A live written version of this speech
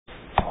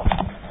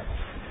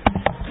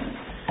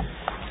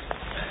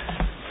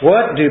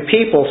What do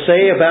people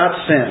say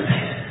about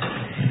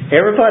sin?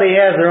 Everybody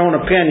has their own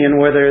opinion,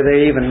 whether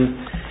they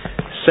even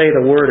say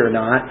the word or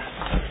not.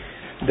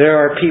 There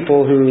are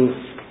people who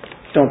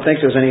don't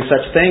think there's any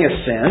such thing as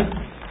sin.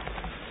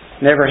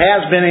 Never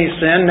has been any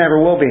sin,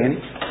 never will be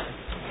any.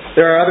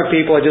 There are other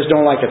people that just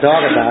don't like to talk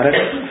about it,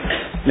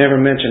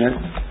 never mention it.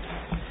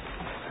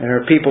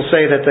 There are people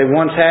say that they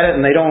once had it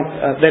and they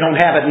don't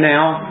have it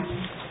now.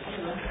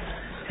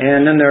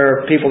 And then there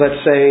are people that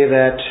say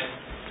that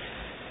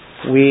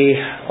we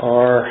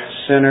are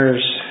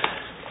sinners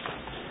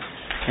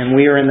and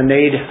we are in the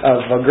need of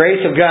the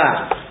grace of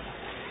God.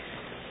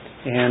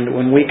 And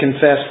when we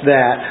confess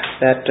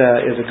that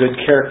is a good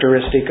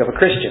characteristic of a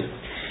Christian.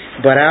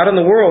 But out in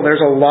the world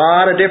there's a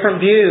lot of different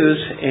views,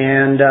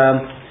 and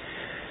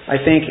I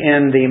think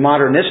in the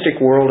modernistic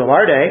world of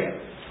our day,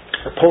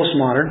 or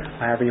postmodern,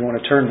 however you want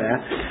to term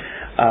that,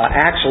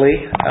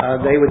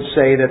 they would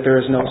say that there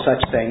is no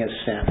such thing as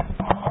sin.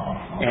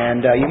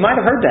 And you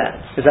might have heard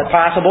that. Is that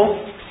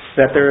possible?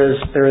 That there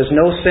is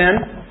no sin?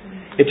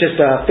 It's just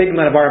a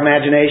figment of our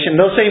imagination.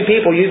 Those same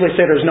people usually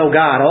say there's no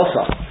God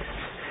also.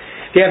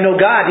 If you have no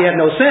God, you have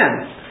no sin.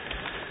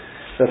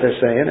 That's what they're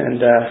saying. And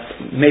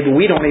maybe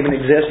we don't even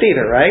exist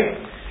either,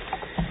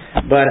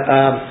 right? But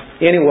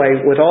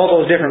anyway, with all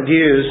those different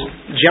views,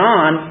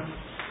 John,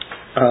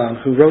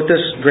 who wrote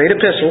this great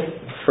epistle,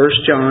 1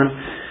 John,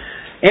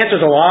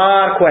 answers a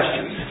lot of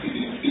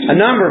questions. A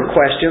number of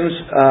questions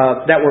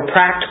that were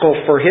practical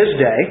for his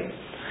day.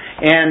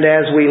 And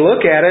as we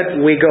look at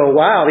it, we go,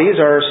 wow, these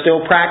are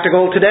still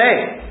practical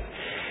today.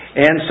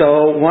 And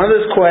so one of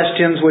those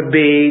questions would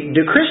be,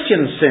 do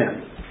Christians sin?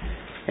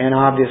 And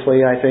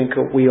obviously I think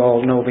we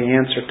all know the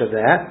answer to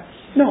that.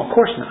 No, of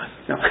course not.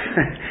 No.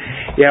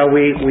 Yeah,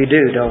 we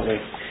do, don't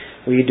we?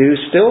 We do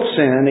still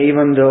sin,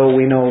 even though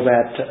we know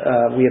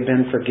that we have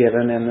been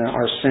forgiven and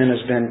our sin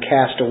has been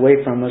cast away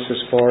from us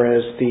as far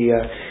as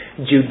the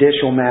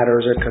judicial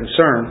matters are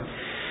concerned.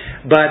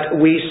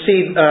 But we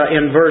see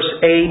in verse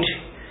 8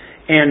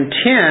 and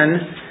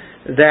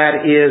 10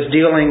 that is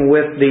dealing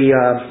with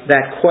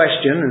that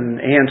question and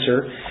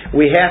answer.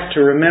 We have to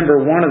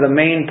remember one of the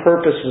main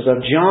purposes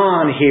of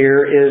John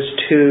here is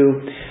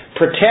to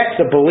protect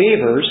the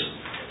believers,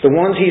 the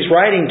ones he's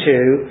writing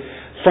to,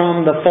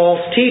 from the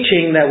false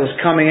teaching that was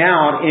coming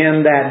out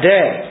in that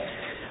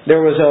day.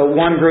 There was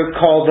one group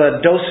called the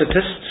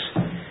Docetists,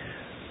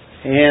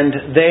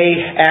 and they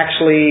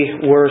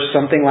actually were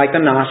something like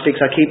the Gnostics.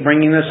 I keep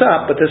bringing this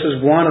up, but this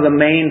is one of the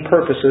main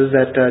purposes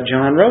that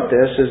John wrote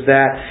this, is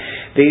that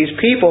these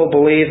people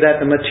believed that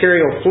the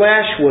material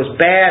flesh was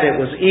bad, it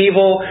was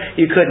evil,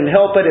 you couldn't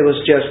help it, it was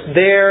just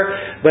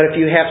there. But if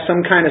you have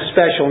some kind of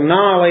special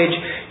knowledge,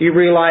 you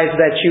realize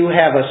that you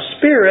have a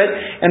spirit,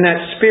 and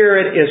that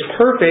spirit is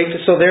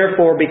perfect, so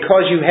therefore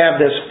because you have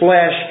this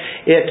flesh,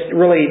 it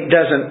really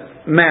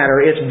doesn't matter,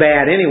 it's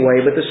bad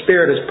anyway, but the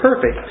spirit is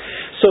perfect.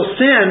 So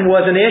sin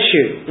wasn't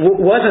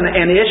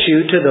an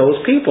issue to those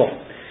people.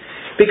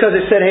 Because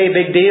it said, hey,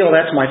 big deal,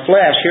 that's my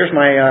flesh, here's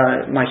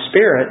my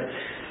spirit.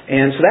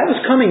 And so that was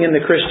coming in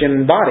the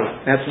Christian body.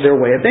 That's their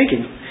way of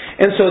thinking.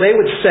 And so they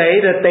would say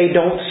that they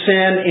don't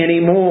sin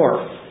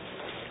anymore.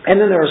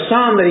 And then there are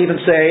some that even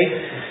say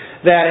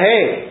that,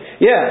 hey,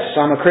 yes,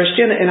 I'm a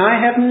Christian and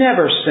I have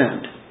never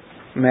sinned.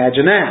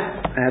 Imagine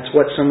that. That's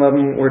what some of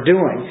them were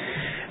doing.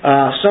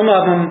 Some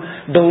of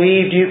them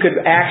believed you could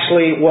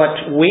actually,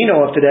 what we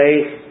know of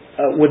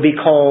today would be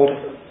called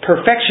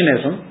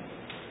perfectionism.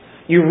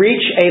 You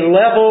reach a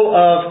level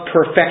of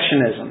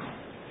perfectionism,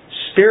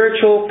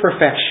 spiritual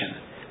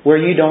perfection, where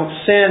you don't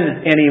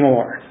sin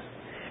anymore.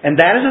 And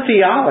that is a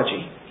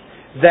theology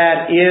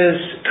that is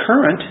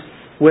current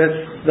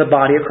with the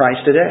body of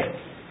Christ today.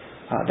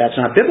 That's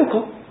not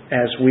biblical,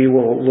 as we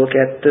will look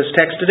at this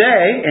text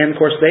today. And of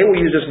course they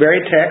will use this very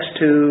text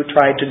to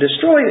try to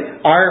destroy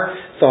our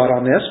thought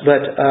on this.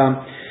 But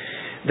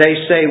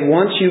they say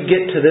once you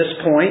get to this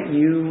point,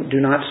 you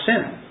do not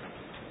sin.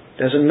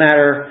 Doesn't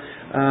matter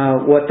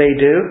what they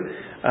do,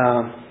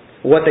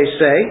 what they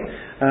say.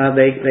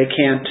 They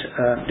can't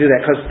do that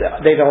because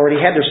they've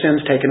already had their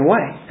sins taken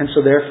away. And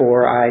so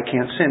therefore I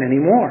can't sin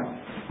anymore.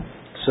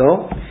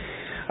 So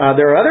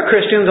there are other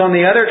Christians on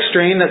the other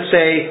extreme that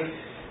say,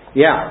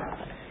 yeah,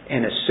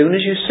 and as soon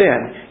as you sin,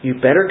 you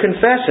better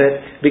confess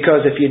it,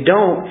 because if you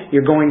don't,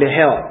 you're going to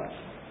hell.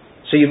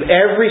 So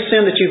every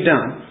sin that you've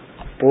done,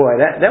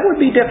 boy, that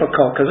would be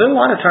difficult, because there are a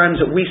lot of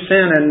times that we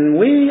sin and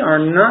we are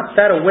not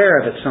that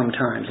aware of it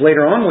sometimes.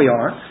 Later on we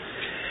are.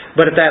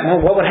 But at that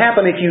moment, what would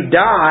happen if you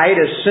died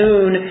as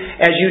soon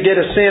as you did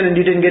a sin and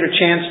you didn't get a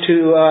chance to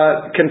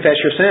confess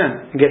your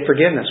sin and get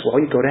forgiveness?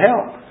 Well, you go to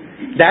hell.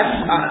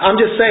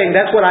 I'm just saying,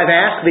 that's what I've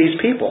asked these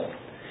people.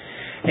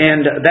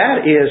 And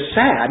that is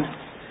sad.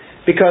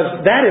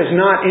 Because that is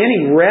not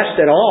any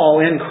rest at all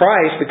in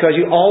Christ, because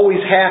you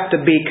always have to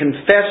be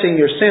confessing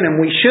your sin,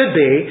 and we should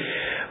be.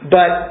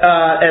 But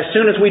as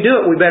soon as we do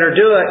it, we better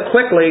do it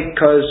quickly,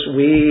 because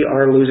we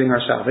are losing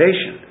our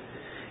salvation.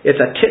 It's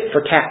a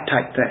tit-for-tat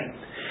type thing.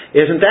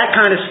 Isn't that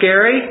kind of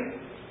scary?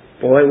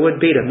 Boy, it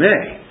would be to me.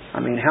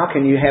 I mean, how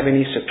can you have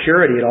any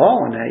security at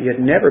all in that?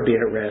 You'd never be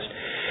at rest.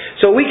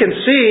 So we can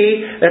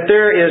see that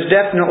there is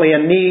definitely a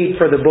need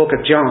for the book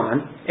of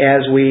John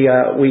as we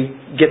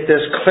get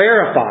this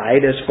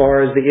clarified as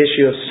far as the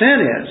issue of sin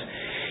is.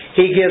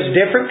 He gives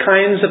different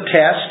kinds of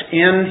tests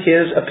in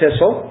his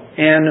epistle,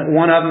 and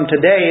one of them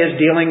today is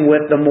dealing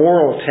with the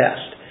moral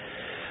test.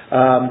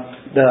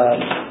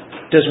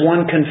 Does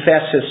one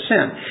confess his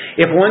sin?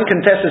 If one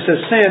confesses his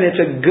sin, it's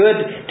a good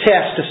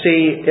test to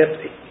see if,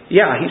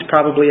 he's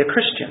probably a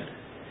Christian.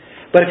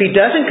 But if he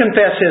doesn't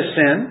confess his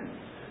sin,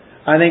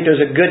 I think there's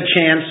a good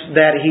chance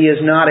that he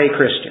is not a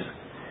Christian.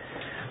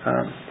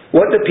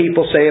 What do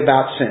people say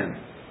about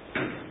sin?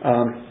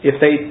 If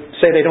they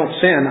say they don't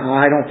sin,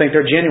 I don't think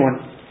they're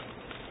genuine.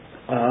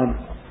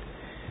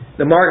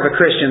 The mark of a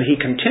Christian, he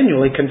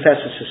continually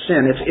confesses his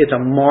sin. It's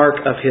a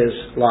mark of his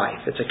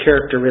life. It's a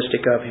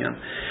characteristic of him.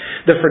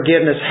 The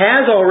forgiveness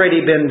has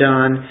already been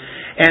done,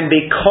 and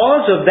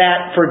because of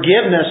that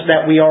forgiveness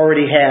that we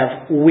already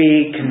have,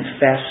 we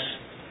confess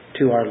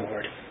to our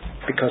Lord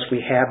because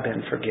we have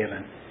been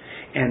forgiven.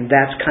 And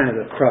that's kind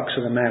of the crux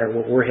of the matter,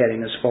 where we're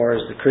heading as far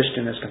as the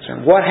Christian is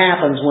concerned. What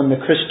happens when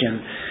the Christian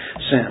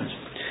sins?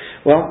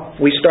 Well,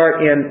 we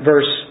start in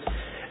verse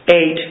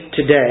 8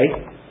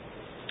 today.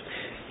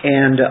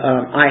 And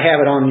I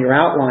have it on your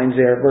outlines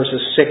there,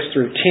 verses 6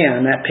 through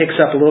 10. That picks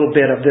up a little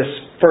bit of this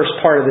first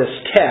part of this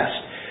test.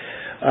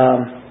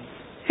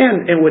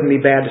 And it wouldn't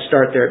be bad to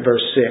start there at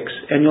verse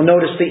 6. And you'll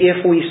notice the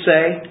if we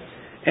say,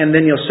 and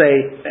then you'll say,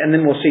 and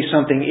then we'll see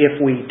something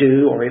if we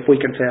do, or if we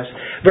confess.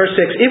 Verse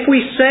 6, if we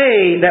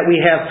say that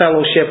we have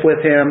fellowship with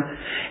Him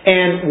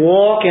and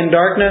walk in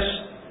darkness,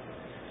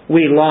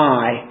 we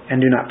lie and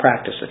do not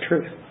practice the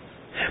truth.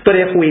 But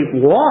if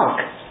we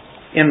walk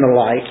in the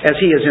light, as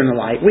He is in the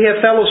light, we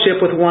have fellowship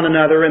with one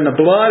another, and the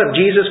blood of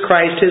Jesus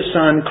Christ, His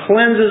Son,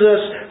 cleanses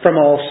us from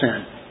all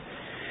sin.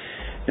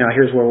 Now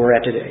here's where we're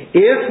at today.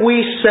 If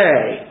we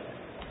say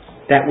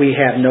that we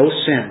have no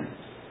sin,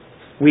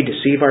 we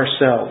deceive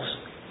ourselves,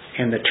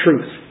 and the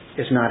truth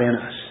is not in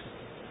us.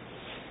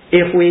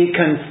 If we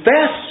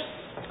confess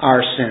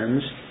our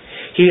sins,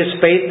 He is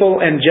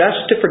faithful and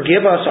just to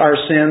forgive us our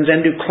sins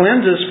and to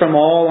cleanse us from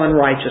all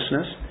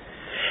unrighteousness.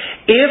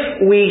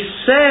 If we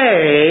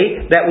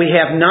say that we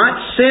have not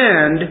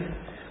sinned,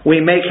 we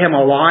make Him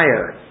a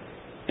liar,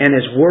 and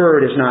His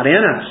word is not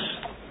in us.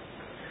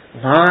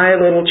 My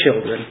little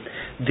children,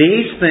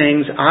 these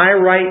things I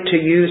write to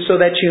you so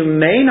that you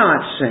may not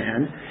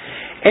sin.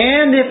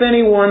 And if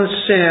anyone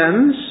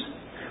sins,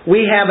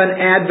 we have an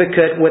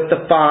advocate with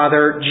the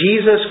Father,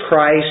 Jesus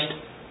Christ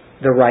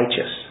the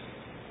righteous.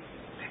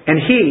 And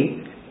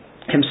He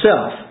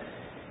Himself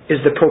is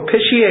the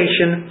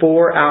propitiation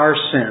for our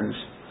sins.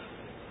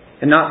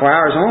 And not for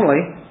ours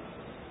only,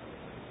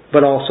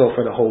 but also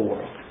for the whole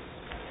world.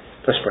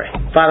 Let's pray.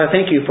 Father,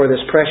 thank You for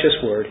this precious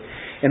word.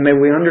 And may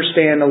we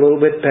understand a little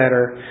bit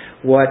better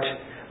what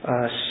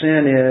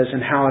sin is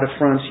and how it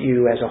affronts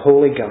You as a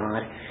holy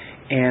God,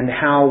 and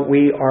how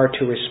we are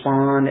to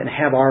respond and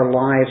have our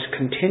lives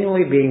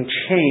continually being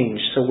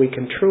changed so we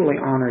can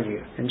truly honor You.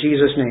 In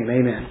Jesus' name,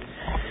 amen.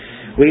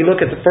 We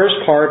look at the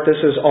first part.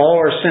 This is all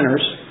are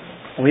sinners.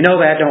 We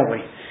know that, don't we?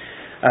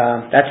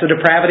 That's the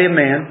depravity of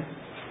man.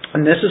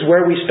 And this is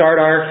where we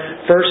start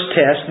our first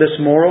test, this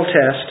moral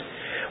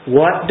test.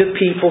 What do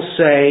people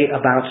say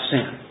about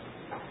sin?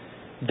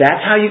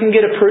 That's how you can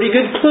get a pretty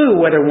good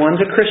clue whether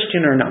one's a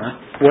Christian or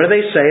not. What do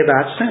they say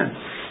about sin?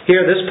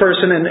 Here, this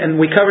person,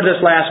 and we covered this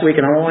last week,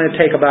 and I want to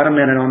take about a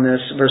minute on this,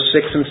 verse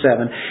 6 and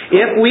 7.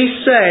 If we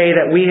say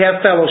that we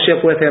have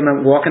fellowship with Him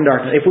and walk in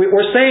darkness, if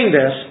we're saying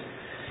this,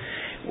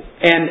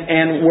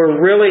 and we're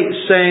really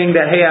saying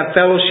that, hey, I have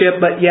fellowship,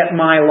 but yet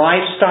my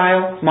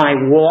lifestyle, my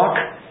walk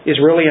is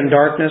really in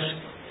darkness,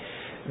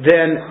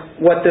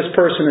 then what this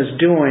person is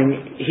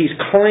doing, he's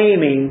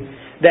claiming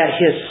that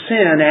his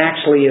sin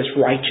actually is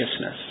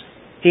righteousness.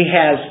 He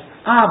has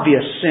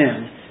obvious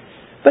sin,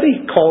 but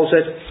he calls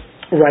it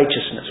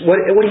righteousness.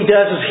 What he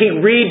does is he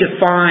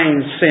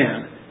redefines sin.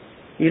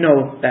 You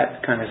know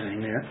that kind of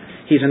thing there.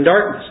 He's in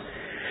darkness.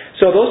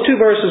 So those two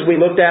verses we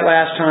looked at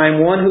last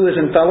time, one who is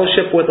in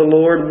fellowship with the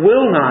Lord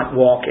will not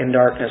walk in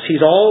darkness.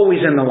 He's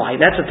always in the light.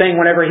 That's the thing,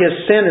 whenever his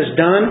sin is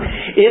done,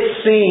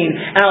 it's seen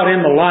out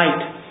in the light.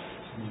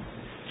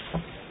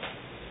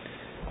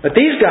 But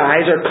these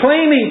guys are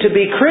claiming to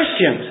be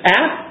Christians.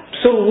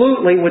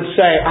 Absolutely would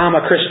say, I'm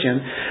a Christian.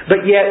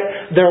 But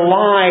yet their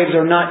lives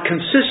are not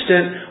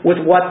consistent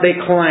with what they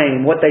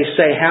claim, what they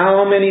say.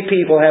 How many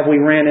people have we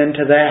ran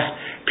into that?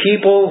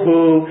 People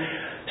who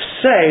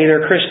say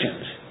they're Christians,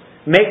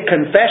 make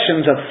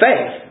confessions of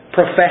faith,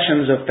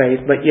 professions of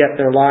faith, but yet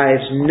their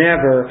lives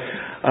never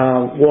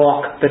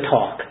walk the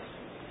talk.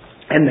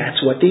 And that's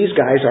what these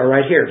guys are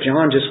right here.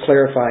 John just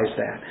clarifies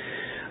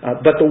that.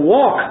 But the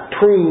walk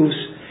proves,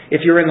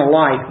 if you're in the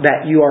light,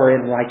 that you are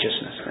in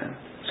righteousness then.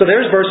 So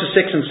there's verses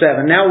 6 and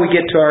 7. Now we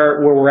get to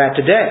where we're at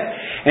today.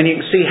 And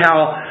you can see how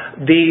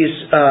these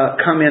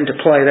come into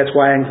play. That's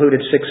why I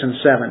included 6 and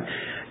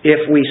 7.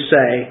 If we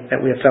say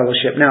that we have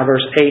fellowship. Now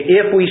verse 8.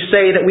 If we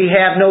say that we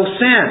have no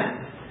sin.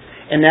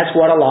 And that's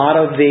what a lot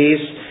of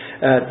these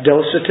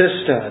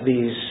Docetists,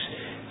 these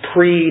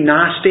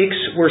pre-Gnostics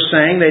were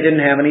saying they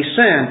didn't have any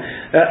sin.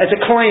 It's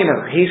a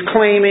claimer. He's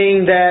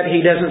claiming that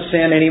he doesn't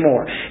sin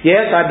anymore.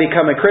 Yes, I've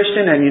become a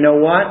Christian, and you know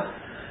what?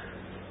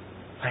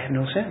 I have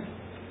no sin.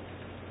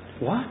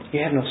 What?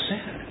 You have no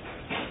sin?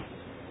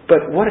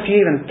 But what if you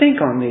even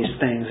think on these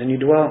things and you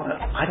dwell,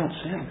 I don't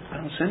sin.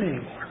 I don't sin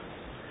anymore.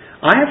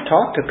 I have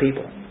talked to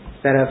people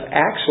that have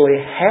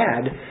actually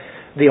had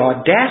the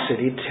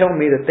audacity to tell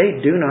me that they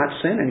do not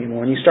sin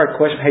anymore. And you start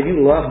questioning, have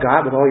you loved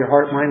God with all your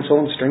heart, mind,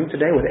 soul, and strength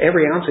today? With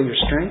every ounce of your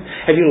strength?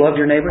 Have you loved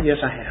your neighbor?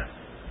 Yes, I have.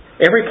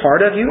 Every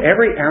part of you,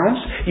 every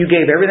ounce, you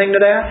gave everything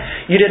to that?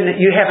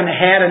 You haven't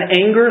had an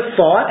anger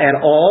thought at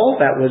all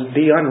that would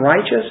be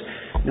unrighteous?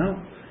 No.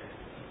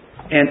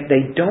 And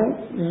they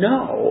don't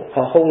know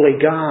a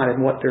holy God and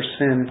what their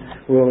sin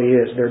really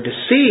is. They're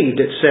deceived,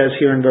 it says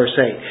here in verse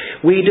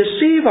 8. We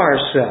deceive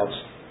ourselves.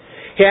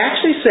 He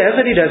actually says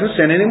that he doesn't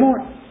sin anymore.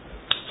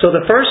 So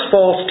the first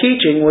false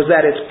teaching was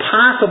that it's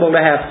possible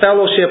to have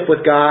fellowship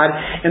with God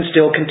and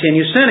still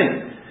continue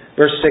sinning.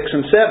 Verse 6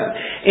 and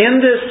 7. In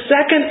this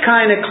second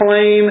kind of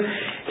claim,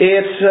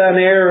 it's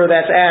an error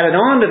that's added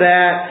on to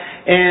that,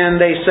 and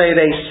they say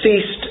they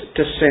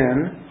ceased to sin.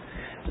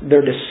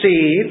 They're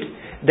deceived.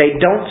 They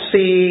don't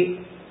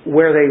see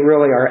where they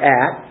really are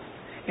at.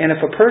 And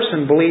if a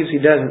person believes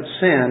he doesn't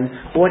sin,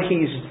 what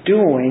he's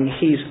doing,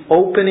 he's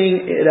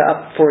opening it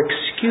up for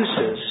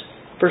excuses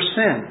for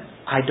sin.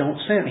 I don't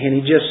sin. And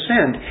he just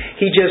sinned.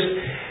 He just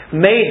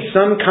made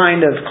some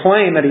kind of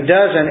claim that he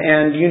doesn't,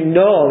 and you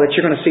know that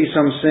you're going to see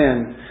some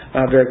sin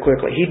very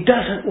quickly. He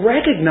doesn't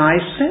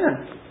recognize sin.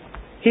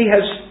 He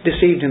has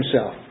deceived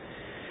himself.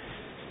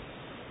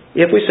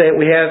 If we say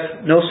we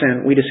have no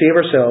sin, we deceive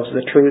ourselves.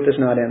 The truth is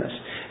not in us.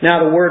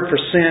 Now the word for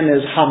sin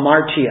is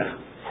hamartia.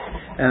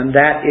 And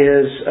that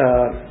is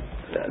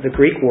the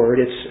Greek word.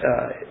 It's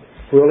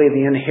really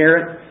the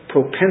inherent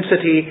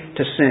propensity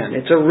to sin.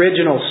 It's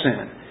original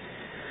sin.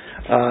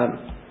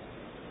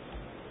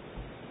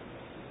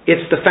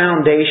 It's the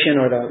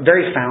foundation or the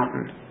very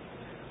fountain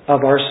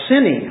of our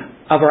sinning,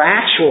 of our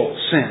actual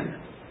sin.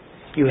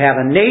 You have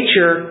a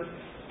nature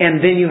and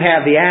then you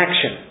have the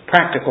action,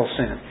 practical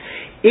sin.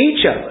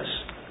 Each of us,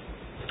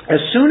 as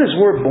soon as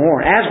we're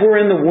born, as we're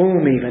in the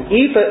womb even,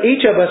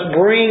 each of us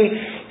bring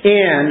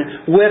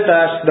in with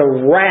us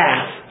the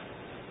wrath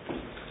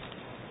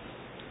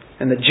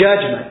and the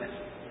judgment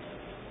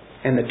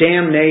and the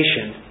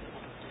damnation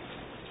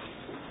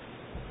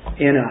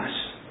in us.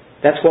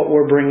 That's what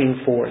we're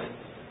bringing forth.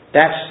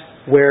 That's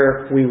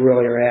where we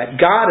really are at.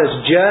 God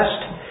is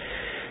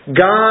just.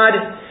 God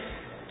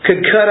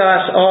could cut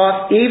us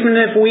off even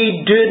if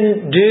we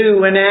didn't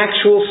do an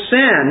actual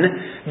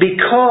sin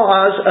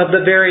because of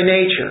the very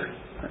nature.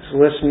 I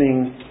was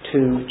listening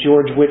to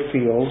George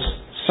Whitfield's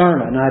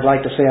sermon. I'd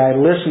like to say I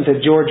listened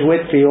to George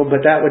Whitfield,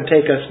 but that would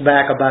take us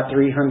back about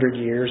 300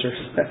 years or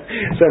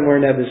somewhere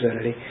in that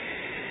vicinity.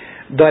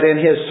 But in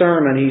his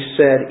sermon he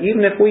said,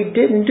 even if we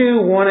didn't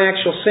do one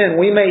actual sin,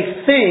 we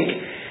may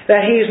think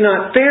that He's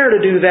not fair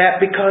to do that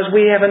because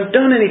we haven't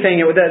done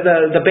anything.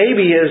 The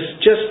baby is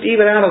just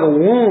even out of the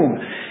womb,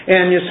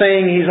 and you're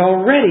saying He's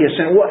already a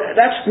sin.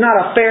 That's not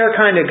a fair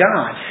kind of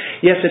God.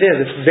 Yes, it is.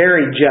 It's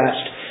very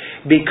just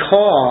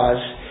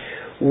because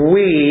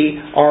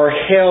we are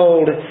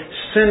held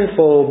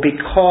sinful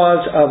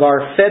because of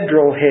our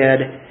federal head,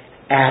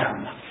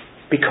 Adam.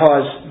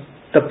 Because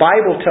the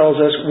Bible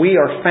tells us we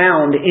are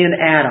found in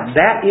Adam.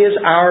 That is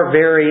our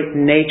very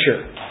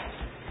nature.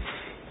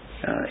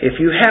 If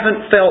you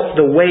haven't felt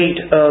the weight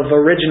of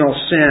original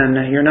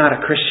sin, you're not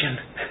a Christian.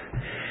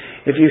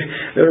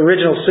 The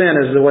original sin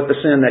is what the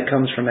sin that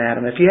comes from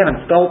Adam. If you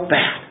haven't felt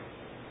that,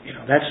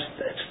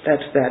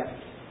 that's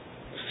that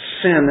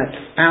sin, that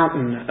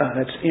fountain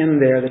that's in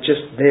there, that's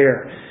just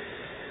there.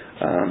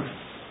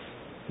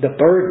 The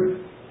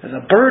burden. There's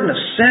a burden of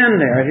sin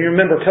there. If you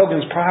remember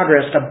Pilgrim's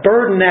Progress, the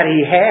burden that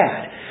he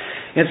had.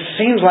 It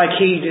seems like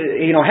he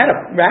had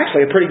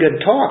actually a pretty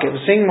good talk. It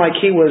seemed like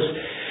he was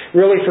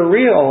really for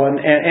real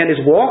and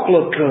his walk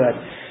looked good.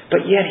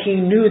 But yet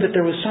he knew that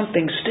there was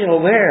something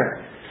still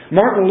there.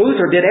 Martin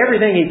Luther did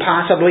everything he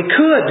possibly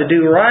could to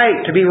do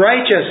right, to be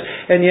righteous,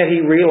 and yet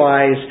he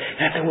realized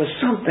that there was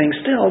something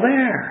still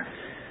there.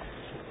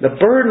 The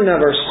burden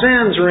of our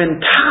sins are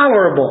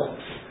intolerable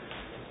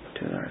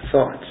to our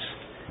thoughts.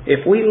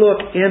 If we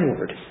look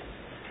inward,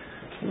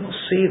 we'll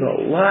see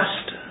the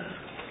lust,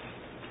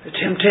 the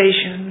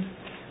temptation,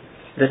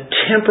 the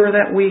temper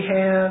that we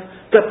have,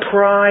 the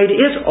pride.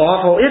 It's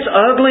awful. It's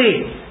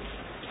ugly.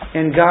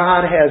 And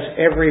God has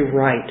every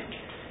right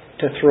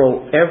to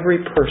throw every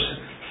person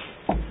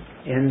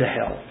into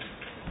hell,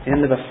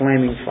 into the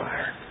flaming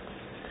fire.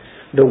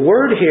 The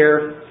word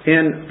here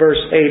in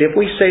verse 8, if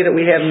we say that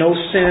we have no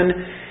sin,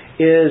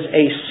 is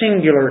a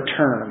singular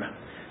term.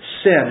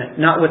 Sin,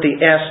 not with the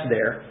S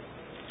there.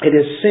 It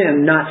is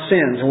sin, not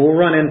sins. And we'll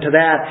run into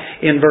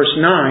that in verse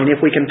 9 if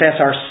we confess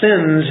our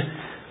sins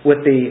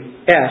with the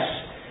S.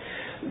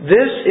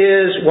 This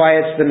is why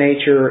it's the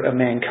nature of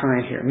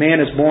mankind here.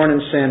 Man is born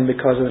in sin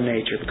because of the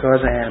nature,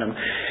 because of Adam.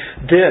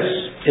 This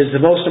is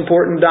the most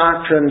important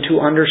doctrine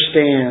to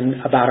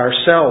understand about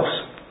ourselves.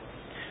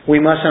 We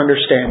must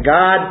understand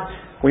God.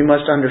 We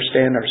must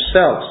understand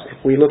ourselves.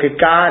 If we look at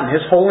God and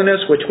His holiness,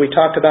 which we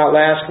talked about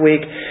last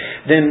week,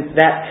 then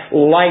that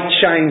light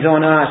shines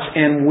on us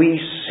and we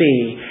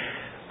see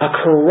a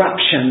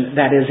corruption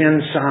that is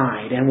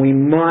inside, and we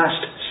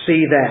must see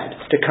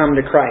that to come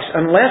to Christ.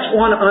 Unless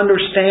one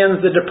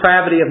understands the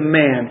depravity of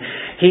man,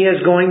 he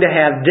is going to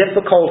have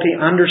difficulty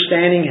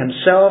understanding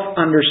himself,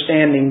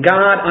 understanding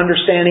God,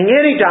 understanding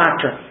any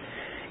doctrine.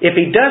 If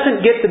he doesn't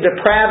get the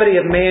depravity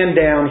of man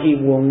down, he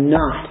will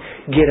not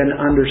get an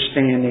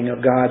understanding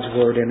of God's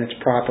Word in its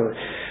proper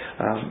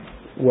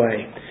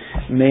way.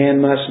 Man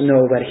must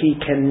know that he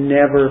can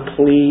never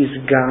please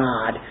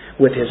God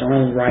with his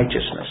own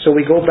righteousness. So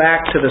we go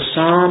back to the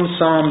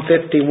Psalm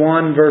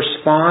 51 verse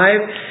 5.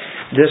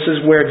 This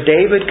is where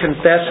David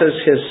confesses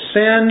his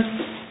sin.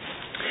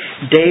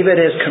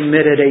 David has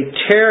committed a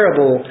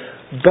terrible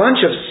bunch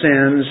of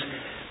sins,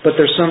 but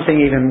there's something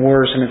even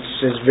worse, and it's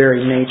his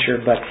very nature.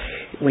 But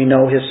we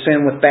know his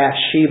sin with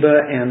Bathsheba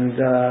and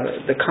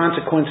the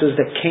consequences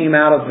that came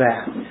out of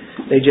that.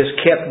 They just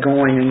kept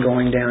going and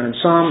going down. In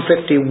Psalm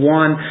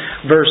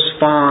 51 verse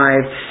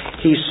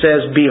 5, he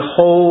says,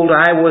 "Behold,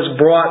 I was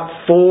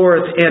brought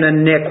forth in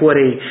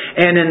iniquity,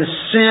 and in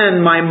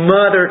sin my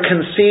mother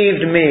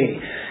conceived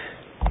me."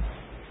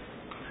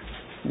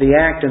 The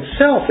act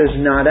itself is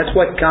not. That's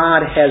what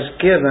God has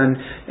given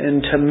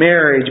into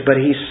marriage. But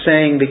He's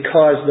saying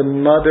because the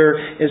mother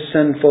is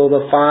sinful,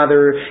 the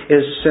father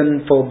is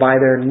sinful by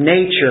their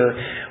nature,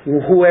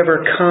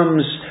 whoever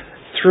comes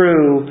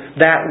through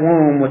that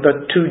womb with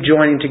the two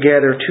joining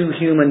together, two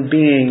human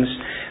beings,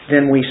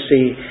 then we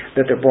see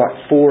that they're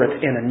brought forth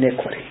in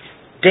iniquity.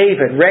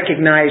 David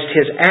recognized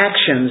his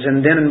actions,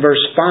 and then in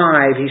verse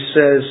 5 he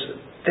says,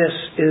 "This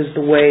is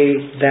the way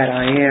that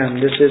I am.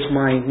 This is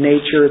my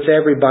nature." It's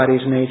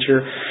everybody's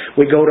nature.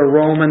 We go to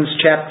Romans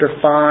chapter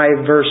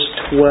 5, verse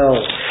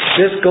 12.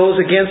 This goes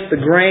against the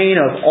grain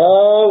of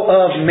all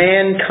of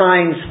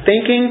mankind's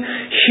thinking.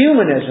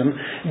 Humanism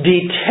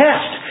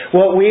detests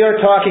what we are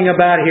talking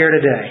about here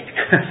today.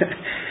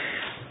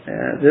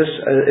 This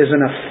is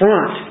an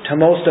affront to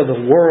most of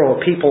the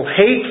world. People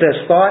hate this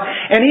thought,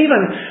 and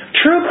even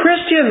true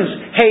Christians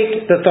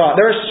hate the thought.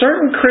 There are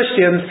certain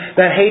Christians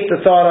that hate the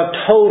thought of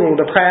total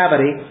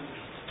depravity.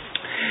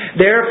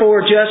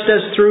 "Therefore, just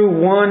as through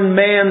one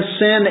man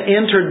sin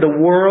entered the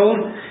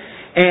world,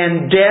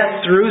 and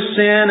death through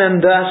sin,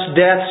 and thus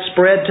death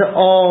spread to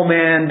all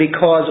men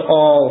because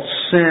all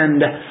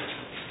sinned."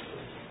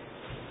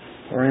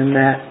 Or in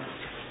that,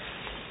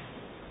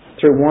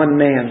 through one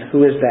man,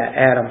 who is that?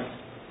 Adam.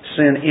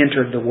 Sin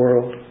entered the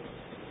world.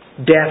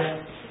 Death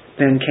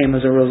then came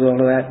as a result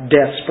of that.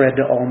 Death spread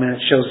to all men.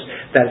 It shows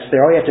that it's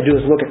there. All you have to do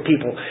is look at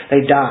people. They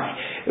die.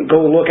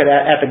 Go look at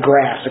the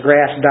grass. The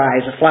grass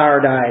dies. The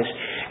flower dies.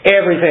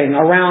 Everything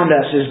around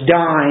us is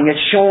dying. It's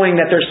showing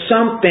that there's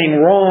something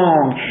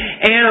wrong.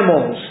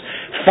 Animals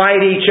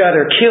fight each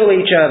other, kill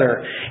each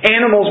other.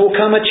 Animals will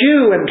come at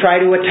you and try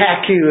to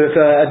attack you if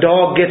a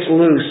dog gets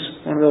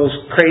loose. One of those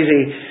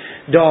crazy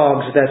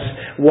dogs that's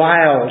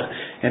wild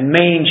and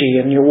mangy,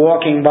 and you're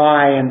walking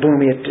by and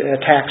boom, it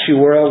attacks you.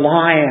 Or a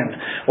lion,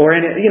 or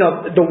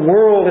the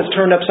world is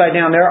turned upside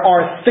down. There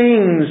are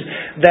things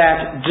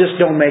that just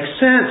don't make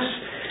sense,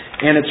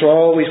 and it's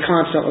always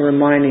constantly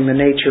reminding the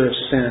nature of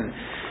sin.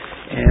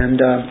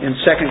 And in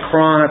 2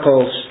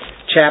 Chronicles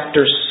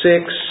chapter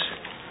 6,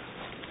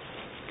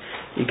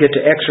 you get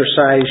to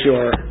exercise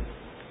your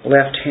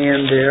left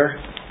hand there.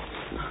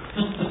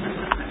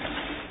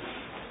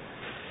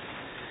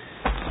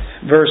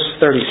 Verse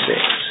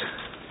 36.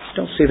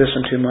 Don't see this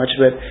one too much,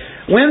 but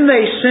when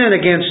they sin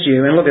against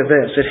you, and look at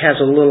this, it has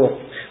a little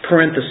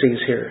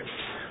parentheses here.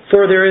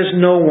 For there is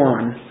no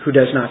one who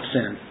does not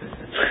sin.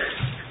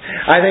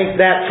 I think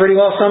that pretty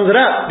well sums it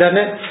up, doesn't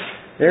it?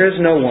 There is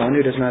no one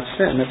who does not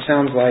sin. That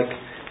sounds like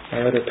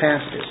our other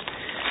passages.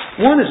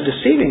 One is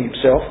deceiving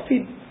himself if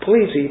he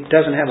believes he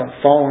doesn't have a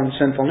fallen,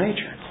 sinful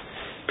nature.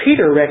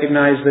 Peter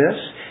recognized this.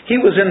 He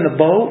was in the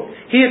boat.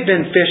 He had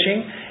been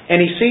fishing, and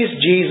he sees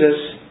Jesus.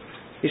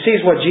 He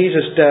sees what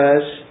Jesus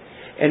does,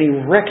 and he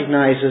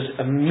recognizes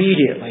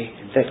immediately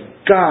that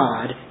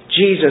God,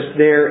 Jesus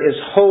there, is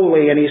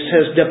holy. And he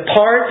says,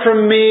 "Depart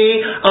from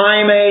me,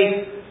 I'm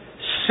a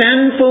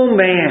sinful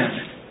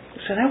man."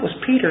 So that was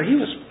Peter. He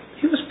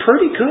was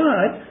pretty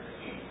good.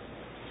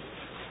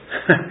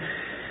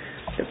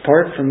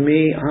 "Depart from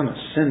me, I'm a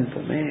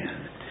sinful man."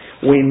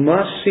 We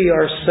must see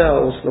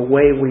ourselves the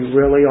way we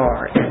really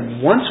are.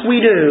 And once we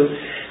do,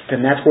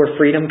 then that's where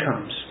freedom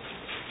comes.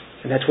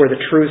 And that's where the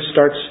truth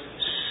starts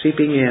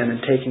seeping in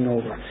and taking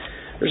over.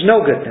 There's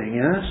no good thing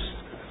in us.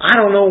 I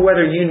don't know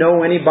whether you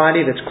know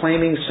anybody that's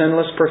claiming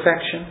sinless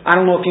perfection. I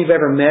don't know if you've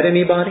ever met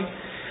anybody.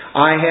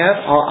 I have.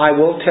 I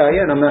will tell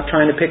you, and I'm not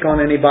trying to pick on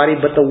anybody,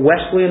 but the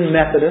Wesleyan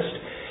Methodists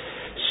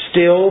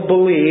still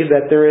believe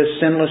that there is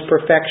sinless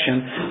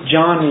perfection.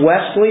 John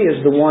Wesley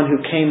is the one who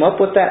came up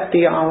with that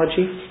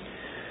theology.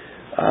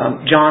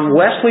 John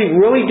Wesley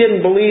really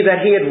didn't believe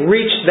that he had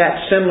reached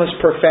that sinless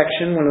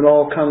perfection when it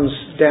all comes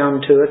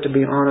down to it, to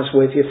be honest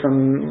with you,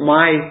 from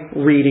my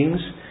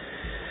readings.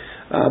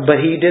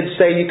 But he did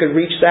say you could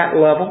reach that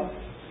level.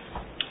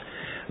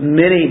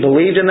 Many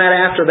believed in that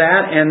after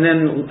that. And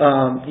then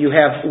you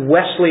have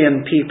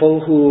Wesleyan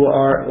people who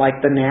are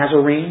like the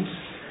Nazarenes.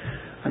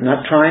 I'm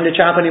not trying to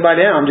chop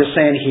anybody down. I'm just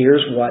saying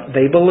here's what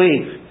they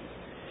believe.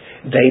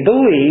 They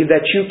believe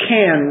that you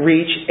can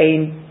reach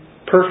a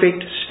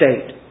perfect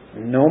state.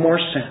 No more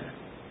sin.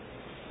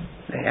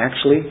 They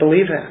actually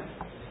believe that.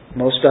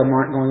 Most of them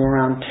aren't going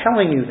around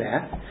telling you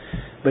that.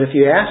 But if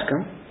you ask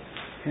them,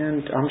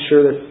 and I'm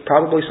sure that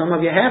probably some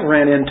of you have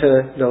ran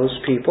into those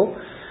people,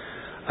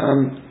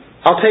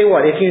 I'll tell you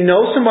what, if you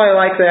know somebody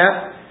like that,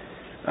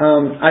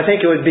 I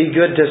think it would be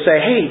good to say,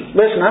 hey,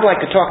 listen, I'd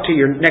like to talk to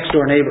your next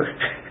door neighbor.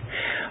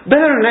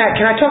 Better than that,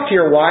 can I talk to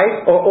your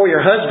wife or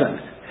your husband?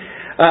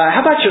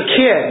 How about your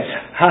kids?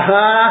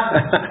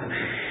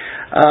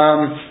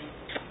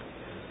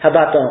 How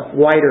about the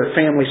wider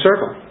family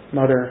circle?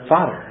 Mother,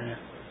 father,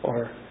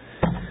 or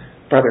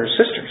brothers,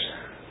 sisters.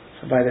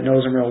 Somebody that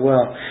knows them real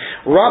well.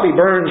 Robbie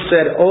Burns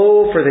said,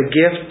 oh, for the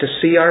gift to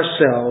see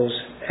ourselves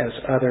as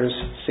others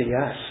see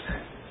us.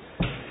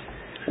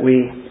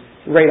 We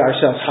rate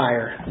ourselves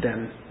higher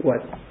than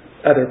what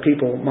other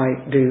people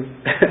might do.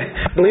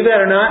 Believe that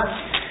or not?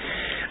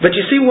 But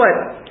you see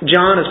what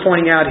John is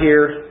pointing out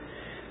here,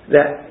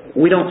 that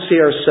we don't see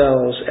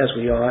ourselves as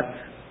we ought.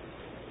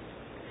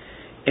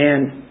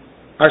 And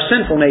our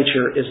sinful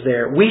nature is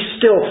there. We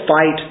still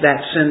fight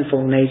that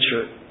sinful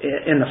nature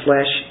in the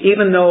flesh,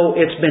 even though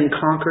it's been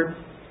conquered.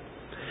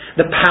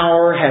 The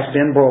power has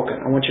been broken.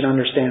 I want you to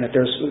understand that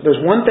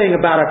there's one thing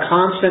about a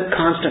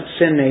constant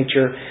sin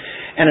nature,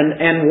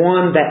 and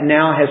one that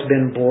now has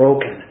been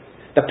broken.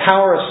 The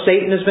power of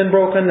Satan has been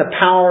broken. The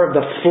power of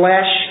the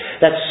flesh,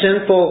 that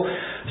sinful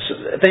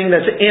thing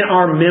that's in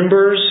our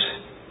members,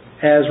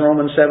 as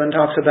Romans 7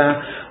 talks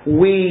about,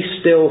 we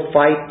still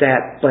fight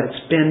that, but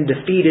it's been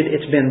defeated,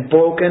 it's been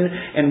broken,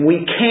 and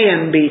we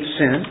can beat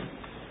sin.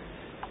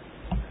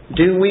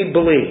 Do we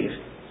believe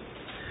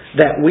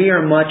that we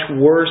are much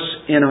worse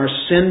in our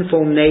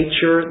sinful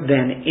nature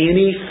than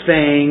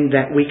anything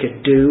that we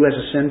could do as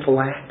a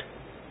sinful act?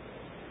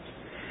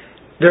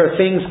 There are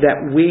things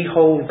that we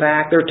hold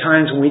back. There are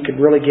times when we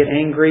could really get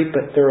angry,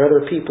 but there are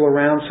other people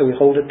around, so we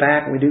hold it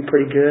back and we do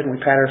pretty good and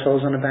we pat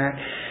ourselves on the back.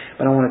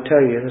 But I want to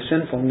tell you, the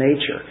sinful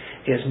nature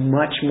is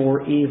much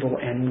more evil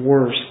and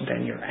worse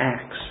than your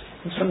acts.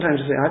 And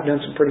sometimes you say, I've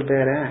done some pretty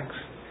bad acts.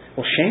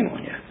 Well, shame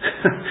on you.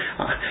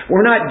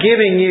 We're not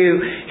giving you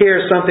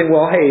here something,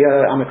 well, hey,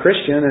 I'm a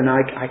Christian and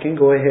I can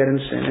go ahead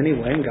and sin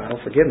anyway and God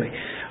will forgive me.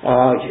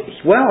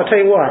 Well, I'll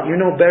tell you what, you're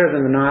no better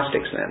than the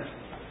Gnostics then.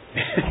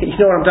 You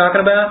know what I'm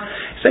talking about?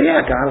 Say, yeah,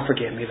 God will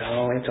forgive me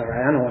though. It's all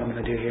right. I know what I'm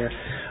going to do here.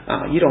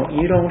 You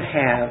don't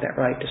have that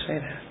right to say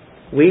that.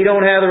 We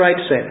don't have the right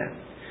to say that.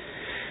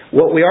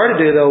 What we are to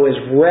do though is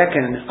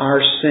reckon our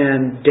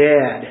sin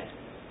dead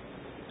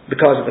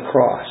because of the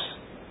cross.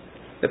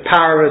 The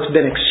power of it's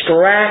been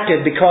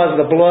extracted because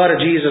of the blood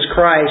of Jesus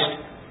Christ.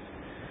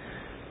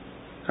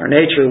 Our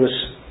nature was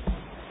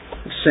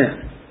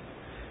sin.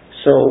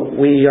 So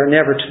we are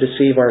never to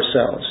deceive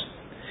ourselves.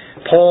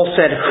 Paul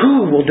said,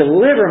 who will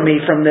deliver me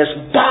from this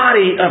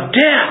body of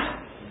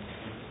death?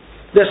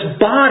 This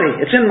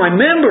body. It's in my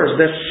members.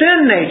 The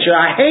sin nature.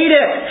 I hate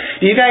it.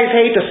 Do you guys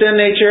hate the sin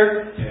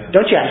nature? Yeah.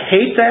 Don't you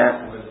hate that?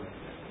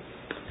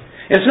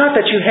 It's not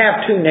that you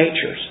have two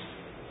natures.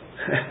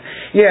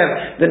 You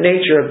have the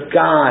nature of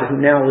God who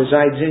now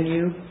resides in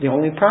you. The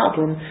only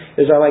problem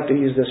is, I like to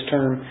use this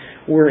term,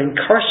 we're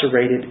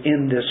incarcerated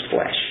in this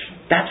flesh.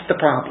 That's the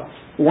problem.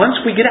 Once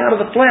we get out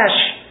of the flesh,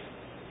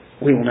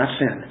 we will not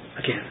sin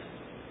again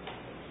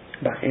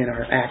in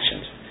our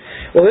actions.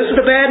 Well, this is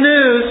the bad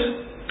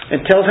news.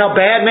 It tells how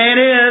bad man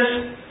is.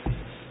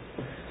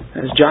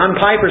 As John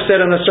Piper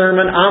said in the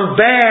sermon, I'm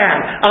bad,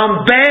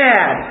 I'm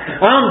bad,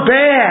 I'm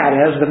bad,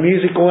 as the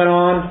music went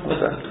on with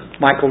a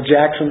Michael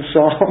Jackson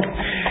song.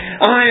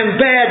 I am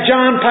bad,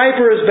 John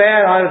Piper is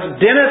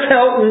bad, Dennis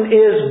Helton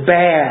is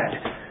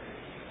bad.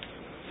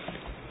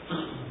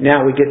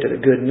 Now we get to the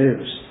good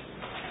news.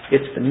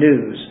 It's the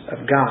news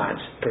of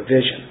God's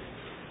provision.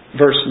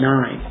 Verse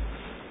 9.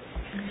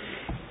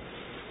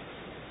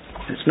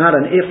 It's not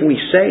an if we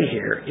say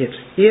here, it's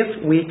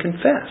if we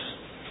confess.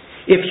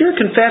 If you're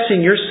confessing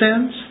your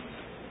sins,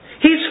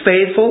 He's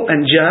faithful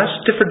and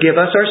just to forgive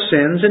us our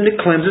sins and to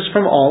cleanse us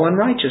from all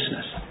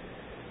unrighteousness.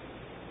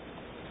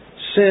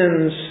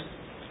 Sins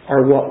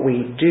are what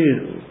we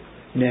do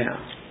now.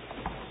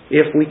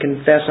 If we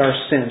confess our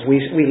sins.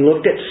 We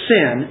looked at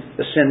sin,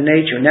 the sin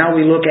nature. Now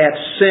we look at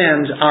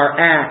sins, our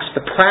acts,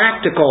 the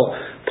practical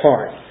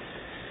part.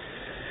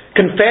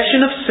 Confession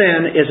of sin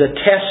is a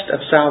test of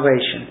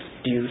salvation.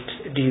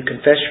 Do you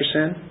confess your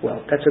sin?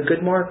 Well, that's a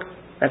good mark.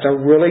 That's a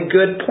really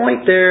good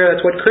point there.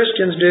 That's what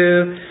Christians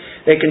do.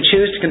 They can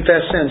choose to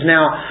confess sins.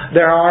 Now,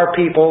 there are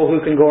people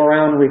who can go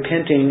around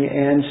repenting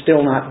and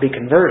still not be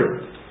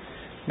converted.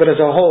 But as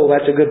a whole,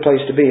 that's a good place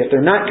to be. If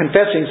they're not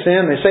confessing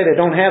sin, they say they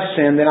don't have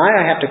sin, then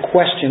I have to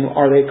question,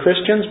 are they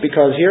Christians?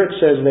 Because here it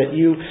says that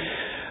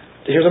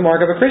here's a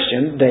mark of a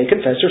Christian, they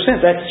confess their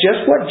sins. That's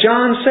just what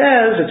John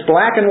says. It's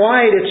black and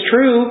white. It's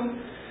true.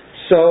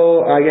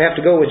 So I have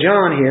to go with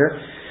John here.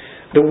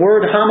 The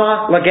word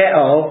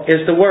homologeo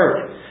is the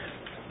word.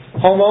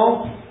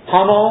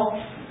 Homo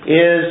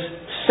is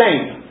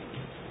same.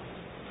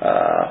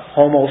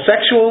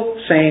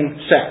 Homosexual, same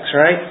sex,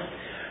 right?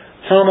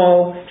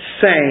 Homo,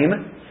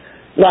 same.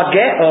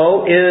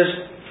 Logeo is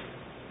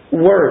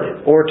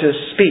word, or to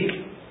speak,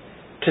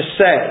 to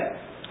say.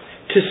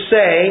 To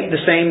say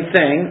the same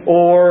thing,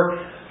 or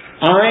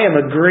I am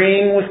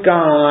agreeing with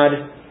God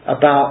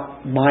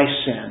about my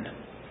sin.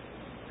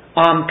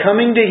 I'm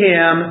coming to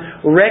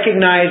Him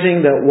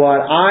recognizing that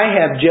what I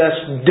have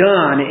just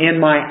done in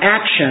my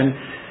action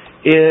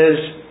is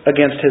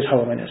against His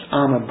holiness.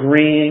 I'm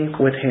agreeing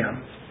with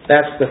Him.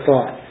 That's the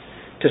thought.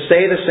 To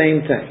say the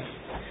same thing.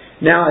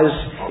 Now,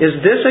 is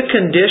this a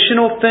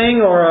conditional thing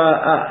or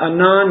a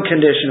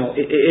non-conditional?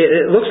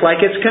 It looks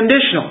like it's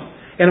conditional.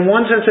 In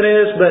one sense it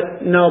is,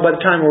 but no, by the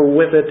time we're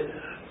with it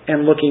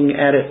and looking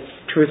at it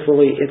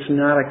truthfully, it's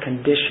not a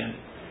condition.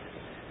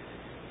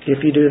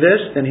 If you do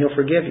this, then He'll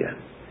forgive you.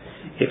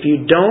 If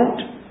you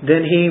don't,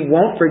 then He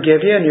won't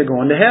forgive you and you're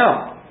going to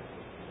hell.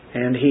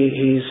 And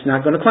He's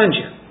not going to cleanse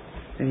you.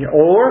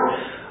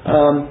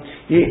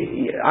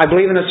 I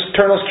believe in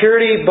eternal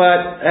security,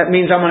 but that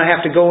means I'm going to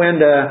have to go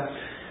into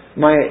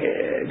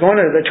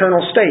the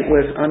eternal state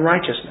with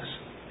unrighteousness.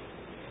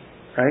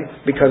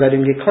 Right? Because I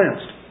didn't get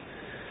cleansed.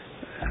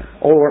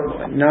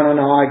 Or, no,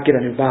 I get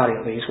a new body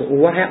at least. Well,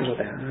 what happens with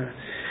that?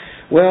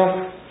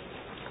 Well,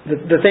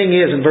 the thing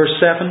is, in verse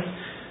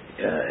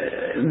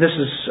 7, this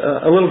is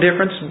a little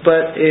difference,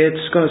 but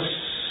it's going to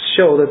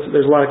show that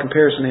there's a lot of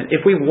comparison in it.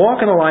 If we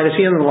walk in the light as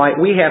He is in the light,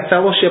 we have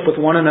fellowship with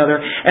one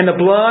another, and the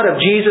blood of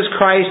Jesus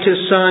Christ, His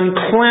Son,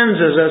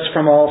 cleanses us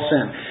from all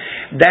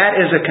sin. That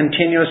is a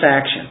continuous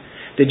action.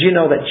 Did you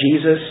know that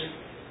Jesus,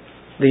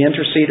 the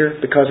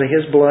interceder, because of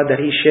His blood that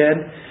He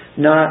shed,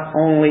 not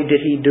only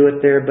did He do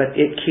it there, but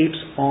it keeps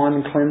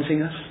on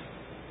cleansing us?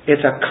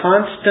 It's a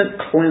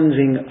constant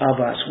cleansing of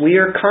us. We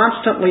are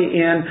constantly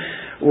in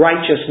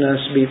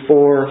righteousness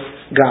before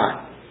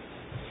God.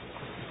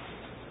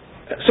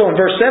 So in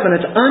verse 7,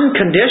 it's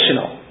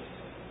unconditional.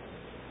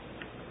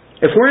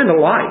 If we're in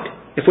the light,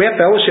 if we have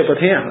fellowship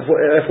with Him,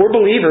 if we're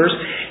believers,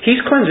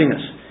 He's cleansing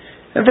us.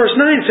 And verse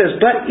 9 says,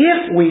 but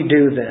if we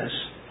do this,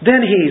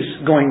 then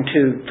He's going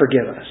to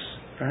forgive us.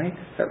 Right?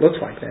 That looks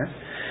like that.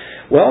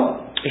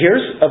 Well,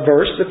 here's a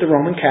verse that the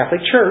Roman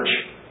Catholic Church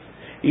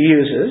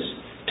uses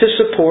to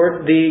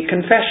support the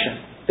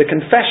confession. The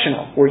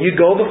confessional, where you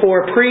go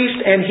before a priest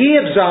and he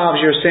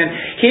absolves your sin.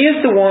 He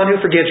is the one who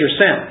forgives your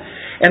sin.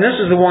 And this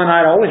is the one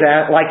I'd always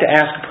like to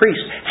ask a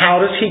priest.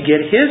 How does he get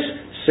his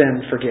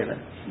sin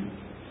forgiven?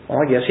 Well,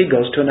 I guess he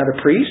goes to another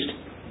priest.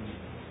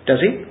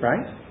 Does he?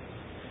 Right?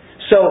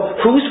 So,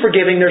 who's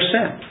forgiving their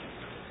sin?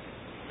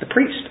 The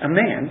priest. A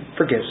man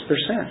forgives their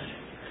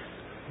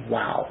sin.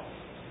 Wow.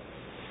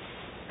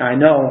 I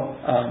know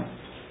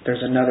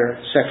there's another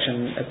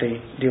section that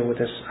they deal with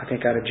this, I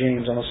think out of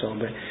James also.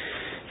 But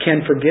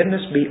can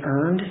forgiveness be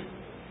earned?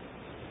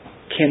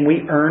 Can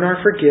we earn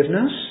our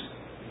forgiveness?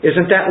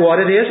 Isn't that what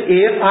it is?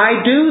 If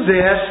I do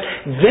this,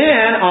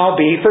 then I'll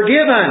be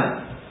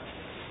forgiven.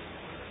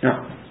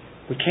 No,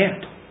 we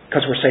can't.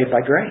 Because we're saved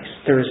by grace.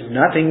 There is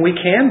nothing we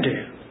can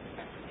do.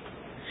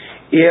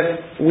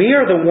 If we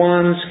are the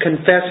ones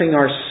confessing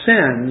our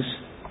sins,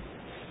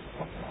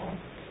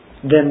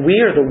 then we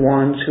are the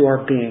ones who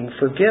are being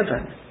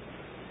forgiven.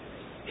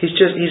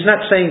 He's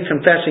not saying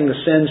confessing the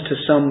sins to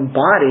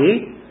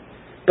somebody,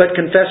 but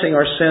confessing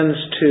our sins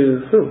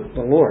to who?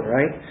 The Lord,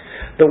 right?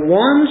 The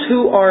ones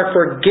who are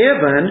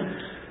forgiven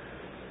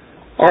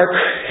are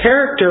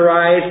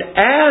characterized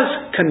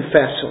as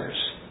confessors.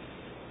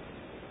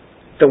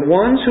 The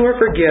ones who are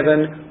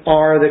forgiven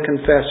are the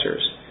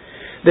confessors.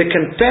 The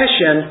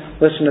confession,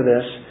 listen to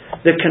this,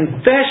 the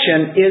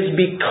confession is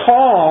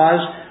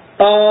because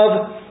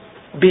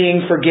of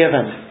being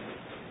forgiven.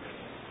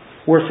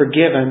 We're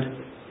forgiven.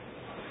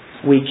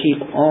 We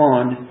keep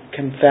on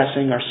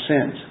confessing our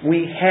sins.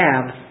 We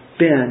have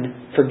been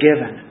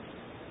forgiven.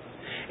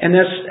 And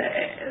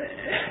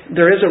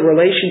there is a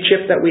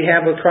relationship that we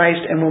have with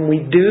Christ, and when we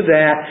do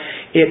that,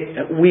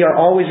 we are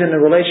always in the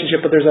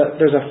relationship, but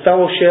there's a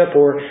fellowship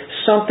or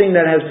something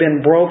that has been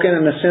broken,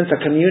 in a sense,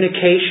 a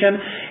communication,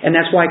 and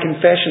that's why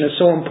confession is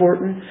so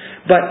important.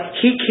 But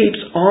He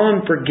keeps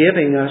on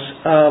forgiving us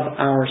of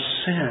our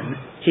sin.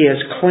 He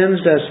has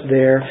cleansed us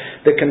there.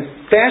 The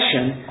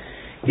confession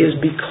is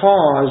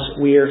because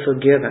we are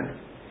forgiven.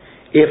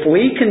 If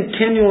we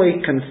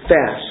continually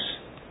confess,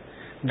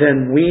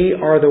 then we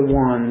are the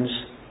ones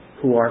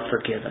who are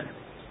forgiven.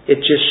 It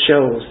just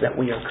shows that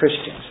we are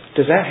Christians.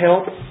 Does that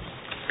help?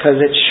 Because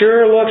it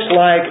sure looks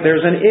like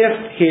there's an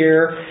if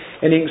here,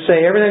 and you can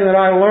say everything that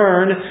I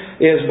learned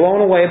is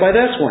blown away by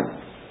this one.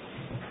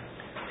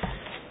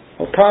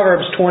 Well,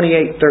 Proverbs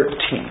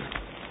 28:13.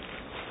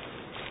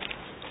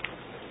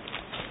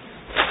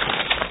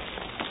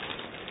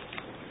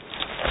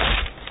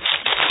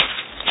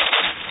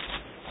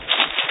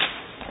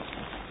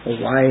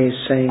 A wise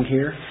saying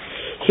here.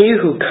 He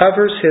who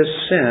covers his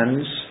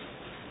sins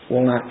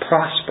will not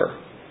prosper,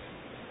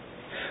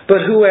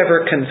 But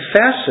whoever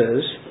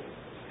confesses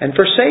and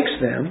forsakes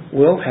them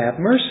will have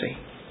mercy.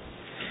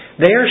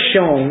 They're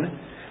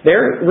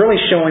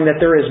really showing that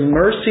there is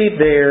mercy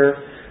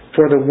there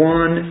for the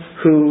one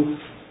who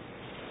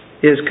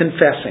is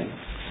confessing.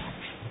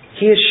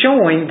 He is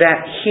showing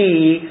that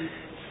he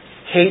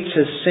hates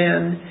his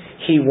sin.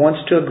 He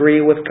wants to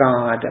agree with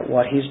God that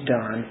what he's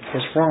done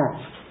is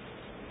wrong.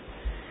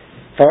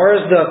 As far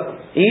as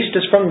the east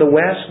is from the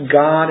west,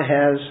 God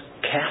has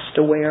cast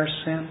away our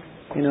sin.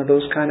 You know,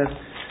 those kind of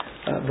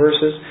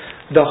verses.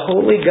 The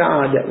holy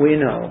God that we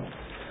know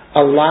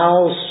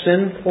allows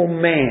sinful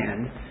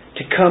man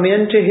to come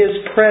into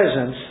His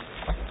presence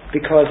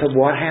because of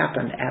what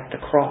happened at the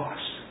cross.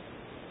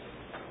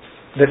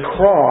 The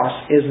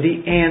cross is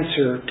the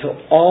answer to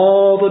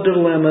all the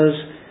dilemmas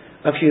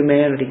of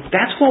humanity.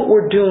 That's what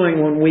we're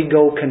doing when we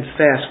go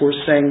confess. We're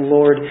saying,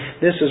 Lord,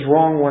 this is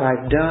wrong what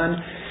I've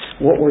done.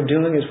 What we're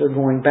doing is we're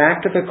going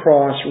back to the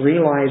cross,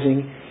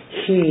 realizing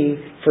He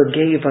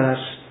forgave us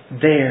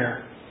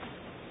there.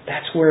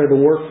 That's where the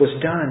work was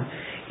done.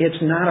 It's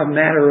not a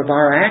matter of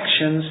our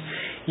actions.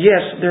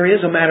 Yes, there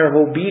is a matter of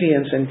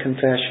obedience in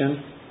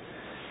confession.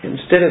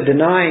 Instead of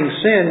denying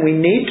sin, we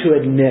need to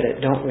admit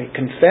it, don't we?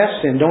 Confess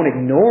sin. Don't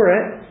ignore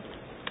it.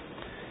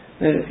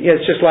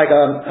 It's just like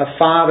a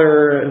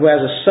father who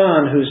has a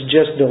son who's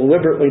just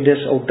deliberately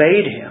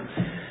disobeyed him.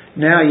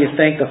 Now you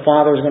think the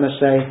father is going to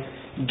say,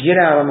 get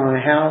out of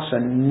my house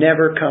and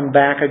never come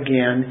back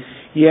again.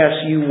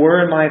 Yes, you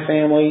were in my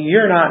family.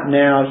 You're not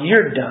now.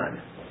 You're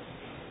done.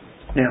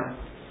 Now,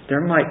 there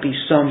might be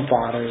some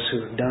fathers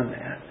who have done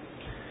that.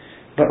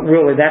 But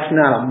really, that's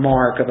not a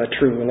mark of a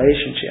true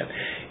relationship.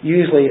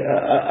 Usually,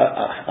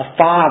 a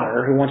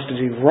father who wants to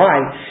do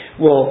right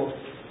will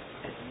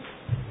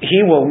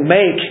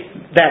make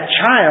that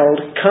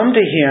child come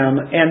to him,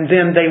 and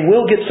then they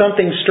will get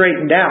something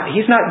straightened out.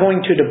 He's not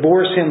going to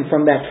divorce him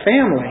from that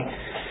family,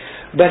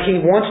 but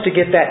he wants to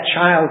get that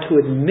child to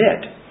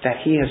admit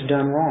that he has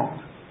done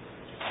wrong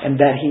and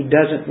that he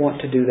doesn't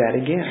want to do that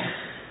again.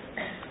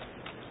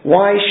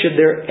 Why should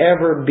there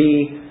ever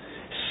be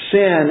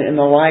sin in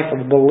the life of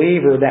a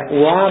believer that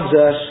robs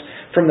us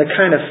from the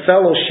kind of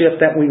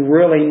fellowship that we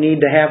really need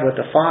to have with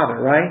the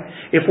Father, right?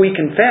 If we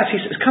confess,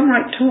 He says, come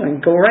right to Him.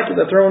 Go right to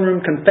the throne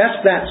room,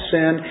 confess that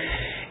sin,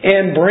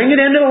 and bring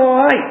it into the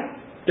light.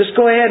 Just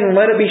go ahead and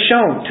let it be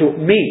shown to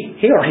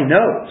me. He already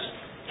knows.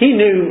 He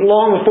knew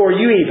long before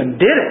you even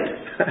did it.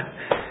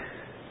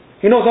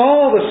 He knows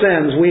all the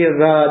sins we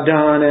have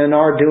done and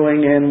are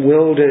doing and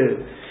will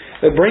do.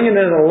 But bringing it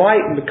into the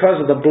light, and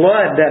because of the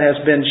blood that has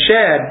been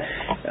shed,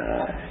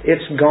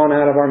 it's gone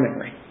out of our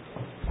memory.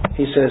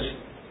 He says,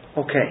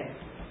 okay.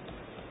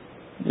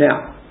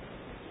 Now,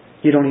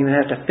 you don't even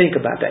have to think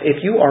about that.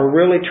 If you are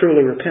really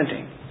truly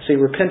repenting, see,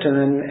 repenting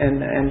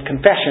and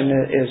confession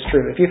is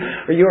true.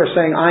 If you are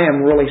saying, I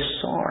am really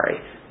sorry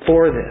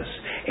for this,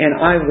 and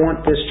I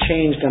want this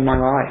changed in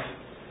my life.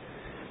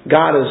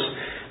 God is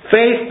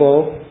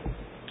faithful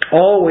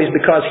always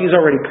because He's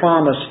already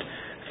promised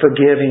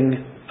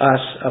forgiving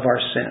us of our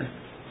sin.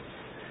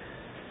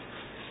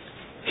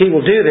 He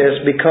will do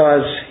this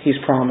because He's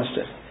promised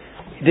it.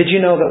 Did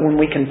you know that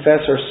when we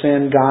confess our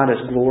sin, God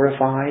is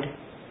glorified?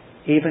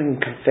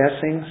 Even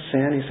confessing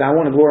sin, He said, I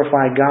want to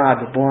glorify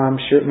God, but boy, I'm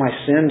sure my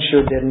sin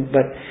sure didn't.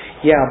 But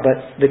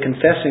the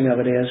confessing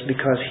of it is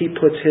because He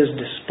puts His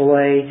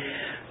display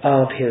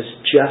of His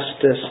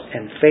justice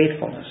and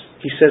faithfulness.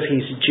 He says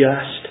He's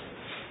just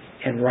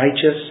and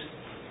righteous,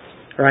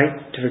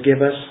 right, to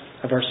forgive us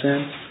of our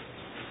sin.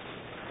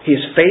 He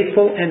is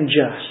faithful and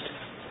just.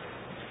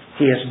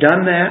 He has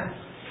done that,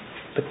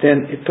 but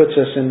then it puts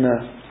us in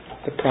the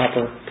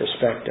proper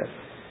perspective.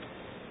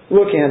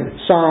 Look in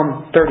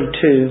Psalm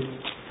 32,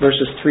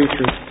 verses 3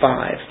 through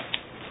 5.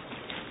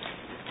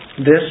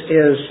 This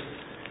is,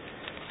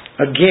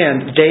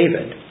 again,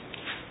 David.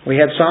 We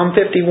had Psalm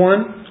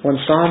 51. On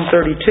Psalm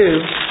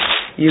 32,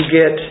 you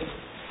get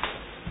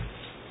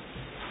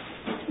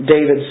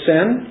David's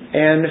sin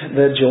and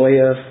the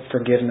joy of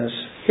forgiveness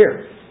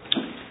here.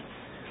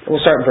 We'll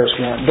start in verse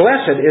 1.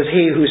 Blessed is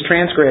he whose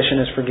transgression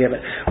is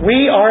forgiven.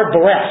 We are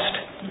blessed.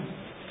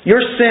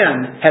 Your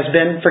sin has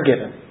been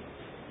forgiven.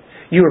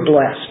 You are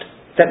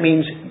blessed. That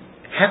means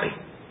happy.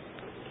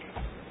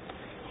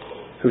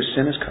 Whose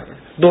sin is covered.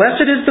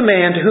 Blessed is the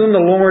man to whom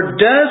the Lord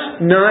does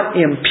not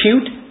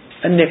impute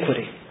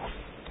iniquity,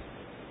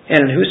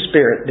 and in whose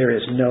spirit there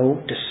is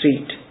no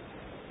deceit.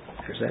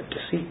 There's that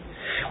deceit.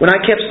 When I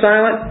kept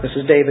silent, this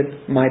is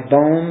David, my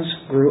bones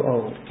grew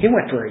old. He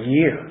went for a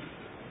year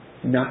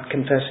not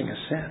confessing a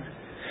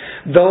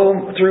sin.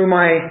 Though through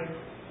my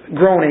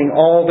groaning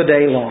all the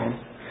day long,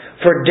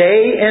 for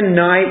day and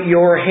night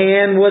your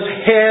hand was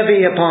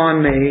heavy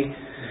upon me.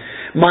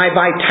 My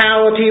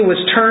vitality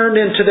was turned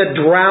into the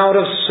drought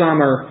of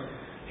summer.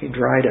 He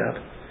dried up.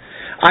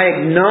 I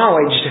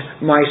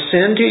acknowledged my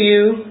sin to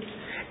you,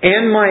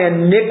 and my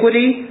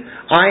iniquity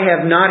I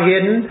have not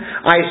hidden.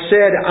 I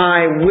said,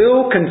 I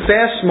will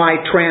confess my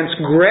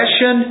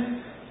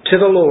transgression to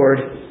the Lord,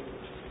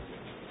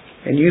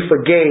 and you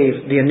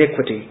forgave the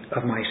iniquity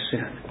of my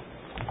sin.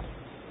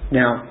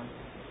 Now,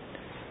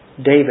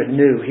 David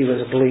knew he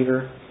was a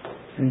believer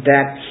and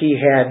that he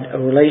had a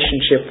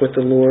relationship with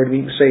the Lord.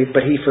 We can say,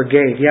 but he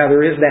forgave. Yeah,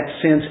 there is that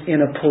sense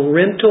in a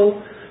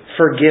parental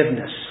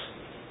forgiveness.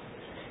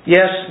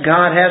 Yes,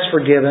 God has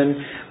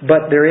forgiven,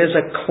 but there is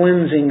a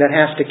cleansing that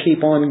has to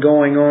keep on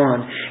going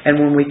on. And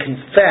when we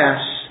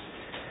confess,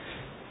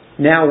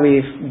 now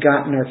we've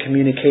gotten our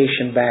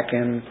communication back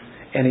in,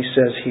 and He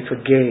says He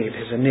forgave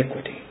his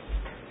iniquity.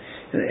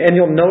 And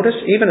you'll notice,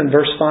 even in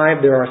verse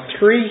 5, there are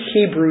 3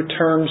 Hebrew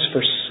terms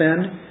for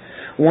sin.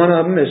 One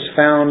of them is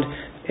found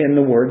in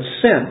the word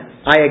sin.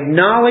 I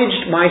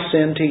acknowledged my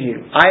sin to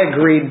you. I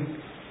agreed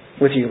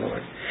with you,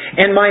 Lord.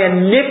 And my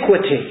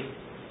iniquity,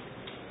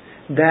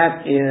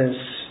 that is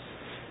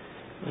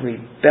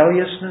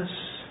rebelliousness,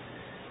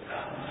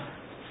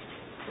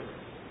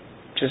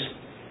 just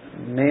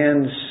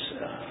man's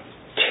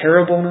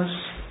terribleness,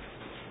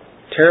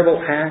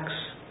 terrible acts.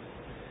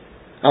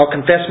 I'll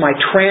confess my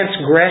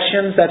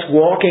transgressions, that's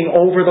walking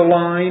over the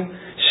line,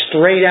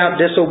 straight out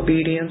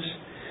disobedience.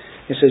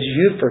 It says,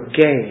 you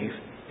forgave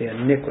the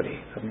iniquity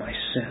of my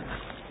sin.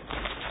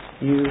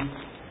 You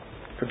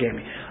forgave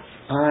me.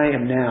 I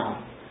am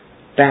now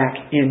back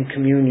in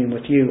communion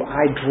with you.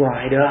 I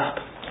dried up.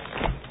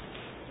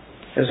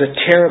 It was a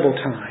terrible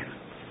time.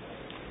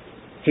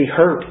 He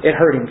hurt. It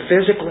hurt him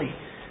physically,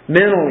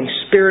 mentally,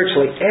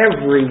 spiritually,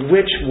 every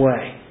which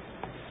way.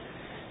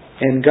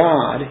 And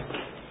God,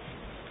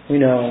 we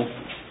know,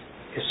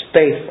 is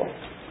faithful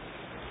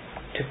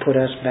to put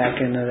us back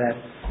into that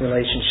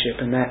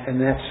relationship. In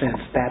that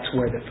sense, that's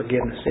where the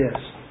forgiveness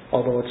is.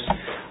 Although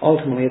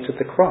ultimately it's at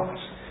the cross.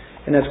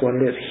 And that's what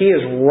it is. He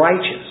is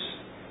righteous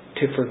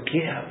to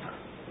forgive.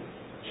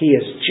 He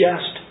is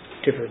just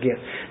to forgive.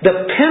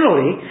 The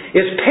penalty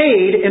is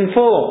paid in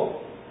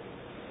full.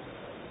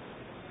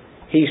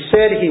 He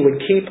said He would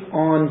keep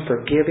on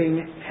forgiving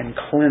and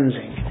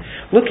cleansing.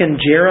 Look in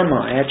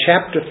Jeremiah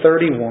chapter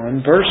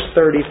 31, verse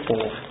 34.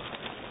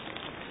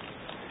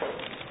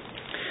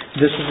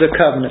 This is the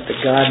covenant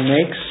that God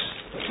makes.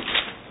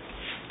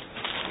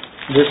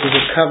 This is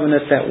a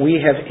covenant that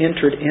we have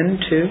entered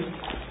into.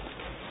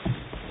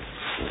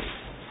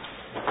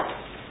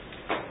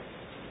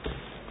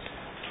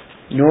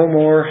 No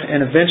more,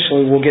 and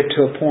eventually we'll get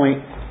to a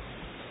point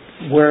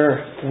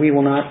where we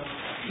will not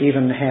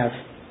even have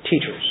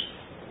teachers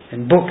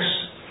and books,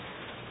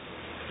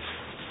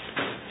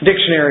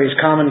 dictionaries,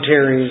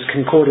 commentaries,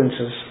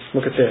 concordances.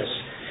 Look at this.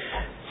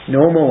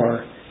 No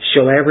more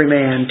shall every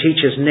man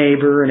teach his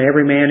neighbor and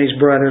every man his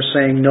brother,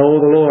 saying, Know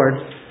the Lord.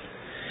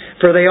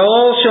 For they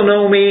all shall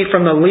know me,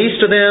 from the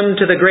least of them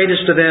to the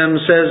greatest of them,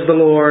 says the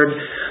Lord.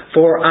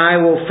 For I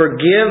will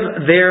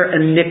forgive their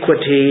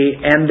iniquity,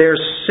 and their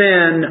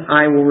sin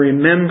I will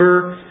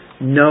remember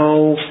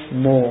no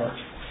more.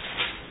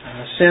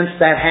 Since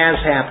that has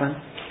happened,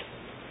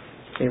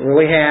 it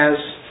really has.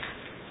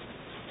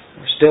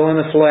 We're still in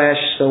the flesh,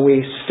 so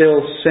we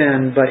still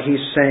sin, but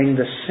He's saying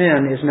the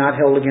sin is not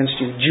held against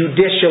you.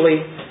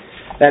 Judicially,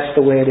 that's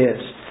the way it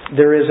is.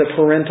 There is a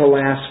parental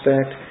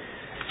aspect.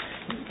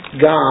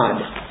 God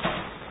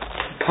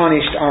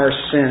punished our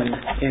sin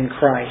in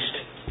Christ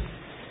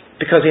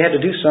because He had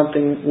to do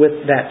something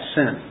with that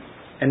sin.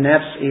 And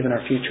that's even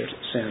our future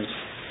sins.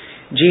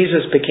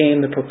 Jesus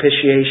became the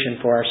propitiation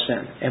for our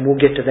sin. And we'll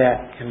get to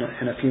that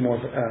in a few more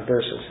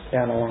verses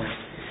down the line.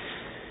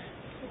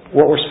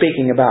 What we're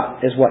speaking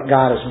about is what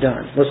God has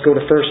done. Let's go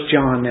to 1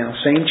 John now.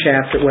 Same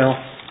chapter,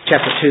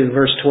 chapter 2,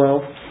 verse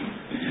 12.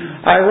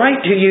 I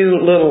write to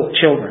you, little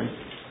children,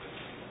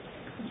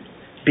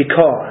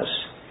 because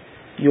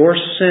your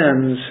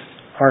sins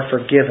are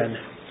forgiven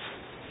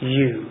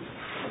you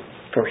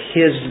for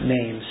His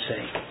name's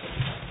sake.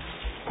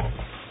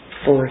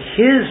 For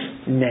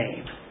His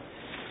name.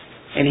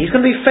 And He's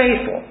going to be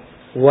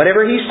faithful.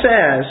 Whatever He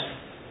says,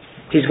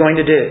 He's going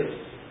to do.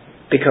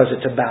 Because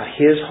it's about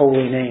His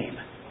holy name.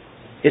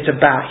 It's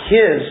about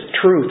His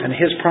truth and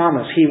His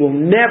promise. He will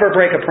never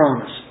break a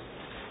promise.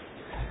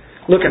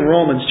 Look in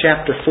Romans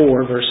chapter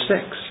 4, verse 6.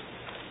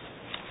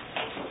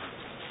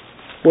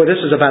 Boy,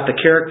 this is about the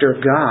character of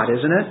God,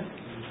 isn't it?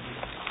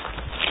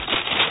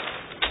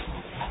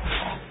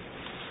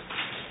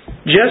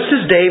 Just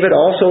as David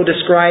also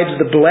describes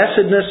the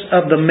blessedness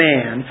of the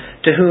man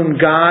to whom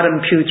God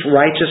imputes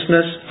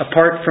righteousness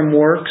apart from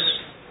works.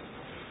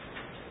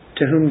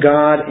 To whom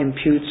God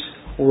imputes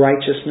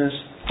righteousness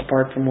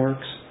apart from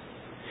works.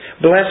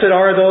 Blessed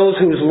are those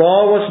whose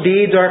lawless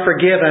deeds are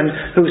forgiven,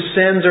 whose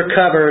sins are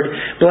covered.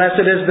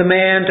 Blessed is the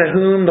man to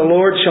whom the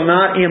Lord shall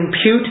not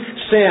impute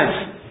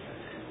sin.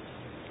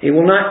 He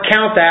will not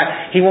count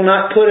that. He will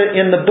not put it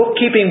in the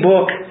bookkeeping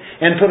book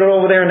and put it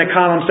over there in the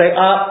column and say,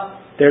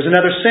 there's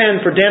another sin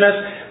for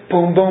Dennis.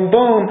 Boom, boom,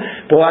 boom.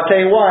 Boy, I'll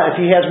tell you what,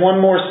 if he has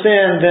one more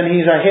sin, then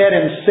he's ahead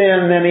in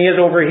sin than he is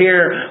over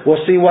here.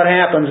 We'll see what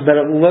happens, but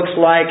it looks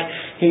like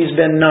he's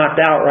been knocked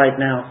out right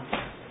now.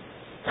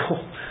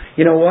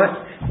 You know what?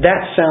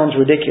 That sounds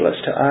ridiculous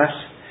to us,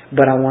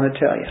 but I want to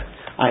tell you,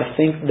 I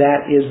think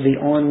that is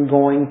the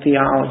ongoing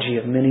theology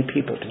of many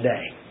people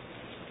today.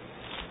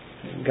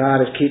 God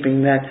is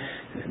keeping that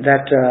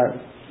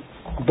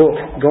book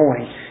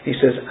going. He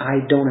says,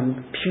 I don't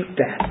impute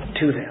that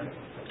to them.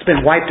 It's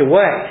been wiped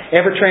away.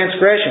 Every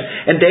transgression.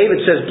 And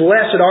David says,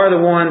 blessed are the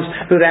ones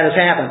who that has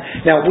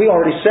happened. Now, we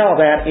already saw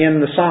that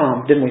in the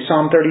Psalm, didn't we?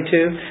 Psalm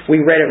 32.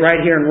 We read it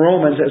right here in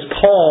Romans as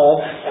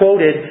Paul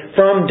quoted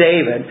from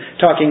David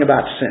talking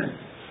about sin.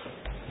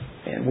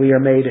 And we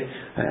are made,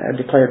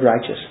 declared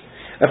righteous.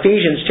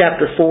 Ephesians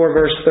chapter 4,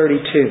 verse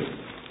 32.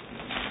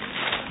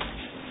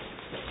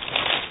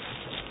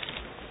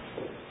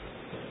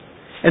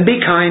 And be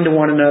kind to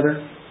one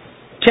another,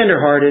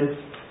 tender-hearted,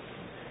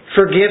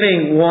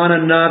 forgiving one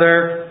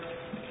another.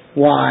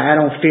 Why? I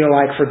don't feel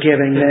like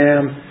forgiving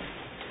them.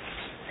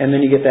 And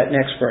then you get that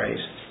next phrase.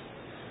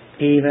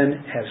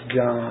 Even as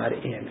God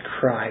in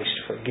Christ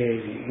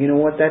forgave you. You know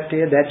what that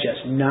did? That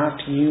just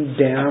knocked you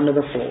down to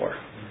the floor.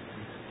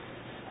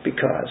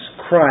 Because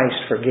Christ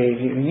forgave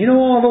you. You know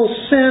all those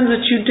sins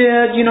that you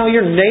did? You know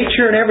your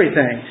nature and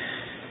everything.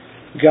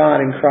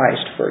 God in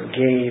Christ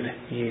forgave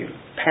you.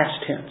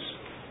 Past tense.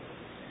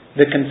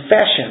 The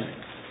confession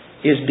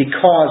is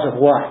because of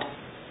what?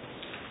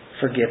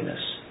 Forgiveness.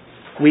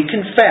 We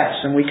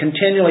confess and we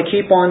continually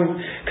keep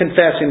on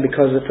confessing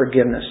because of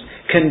forgiveness.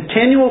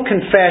 Continual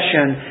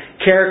confession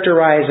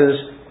characterizes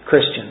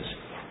Christians.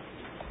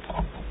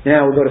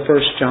 Now we'll go to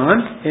 1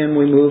 John and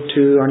we move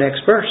to our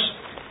next verse.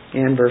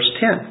 In verse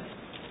 10.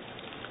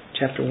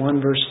 Chapter 1,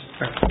 verse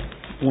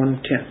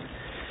 1:10.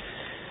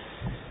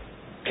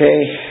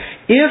 Okay.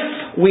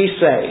 If we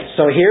say,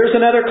 so here's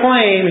another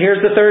claim, here's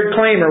the third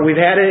claimer. We've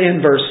had it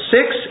in verse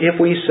 6, if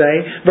we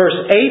say. Verse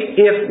 8,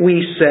 if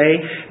we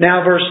say.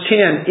 Now verse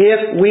 10,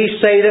 if we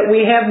say that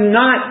we have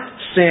not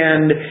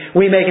sinned,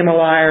 we make Him a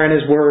liar and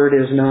His word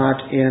is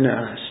not in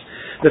us.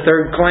 The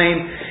third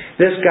claim,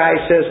 this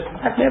guy says,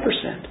 I've never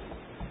sinned.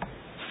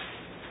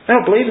 I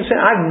don't believe in sin.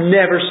 I've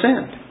never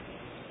sinned.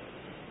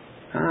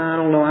 I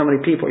don't know how many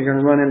people you're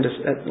going to run into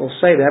that will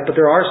say that, but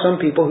there are some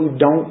people who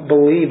don't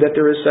believe that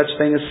there is such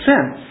thing as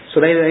sin.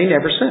 So they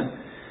never sin.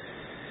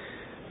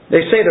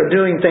 They say they're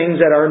doing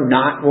things that are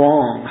not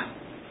wrong.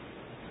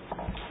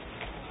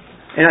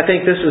 And I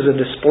think this is a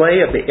display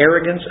of the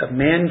arrogance of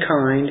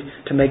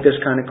mankind to make this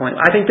kind of claim.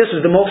 I think this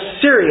is the most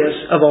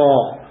serious of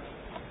all.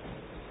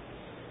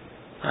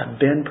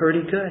 I've been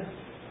pretty good.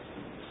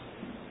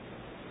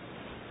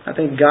 I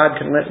think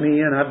God can let me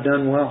in. I've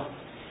done well.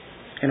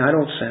 And I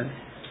don't sin.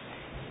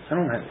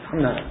 I'm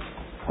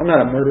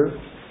not a murderer,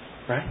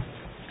 right?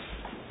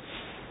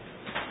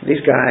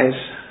 These guys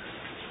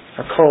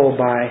are called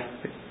by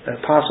the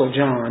Apostle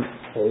John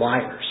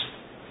liars.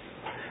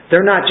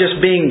 They're not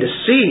just being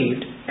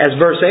deceived, as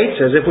verse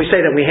 8 says. If we say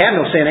that we have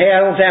no sin, hey,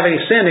 I don't have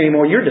any sin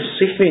anymore, you're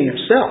deceiving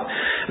yourself.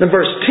 And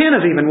verse 10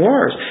 is even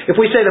worse.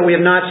 If we say that we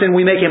have not sinned,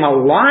 we make Him a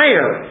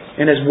liar,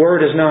 and His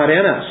word is not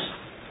in us.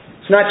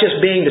 It's not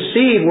just being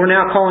deceived, we're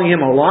now calling Him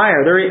a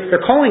liar.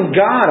 They're calling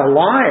God a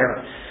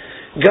liar.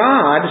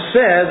 God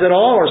says that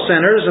all are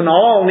sinners and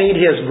all need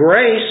His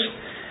grace.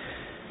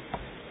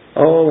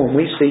 Oh, when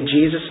we see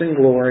Jesus in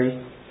glory,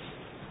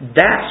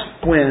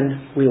 that's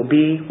when we'll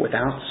be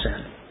without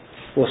sin.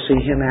 We'll see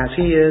Him as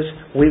He is.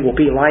 We will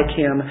be like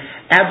Him,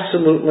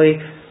 absolutely,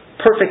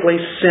 perfectly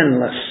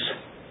sinless.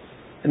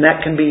 And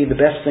that can be the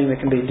best thing that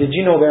can be. Did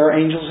you know there are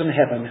angels in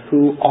heaven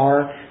who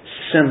are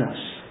sinless?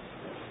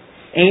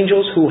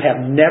 Angels who have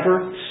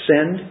never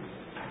sinned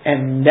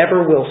and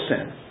never will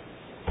sin.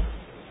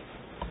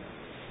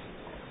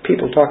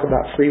 People talk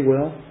about free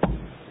will.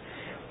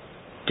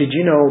 Did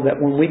you know that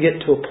when we get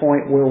to a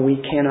point where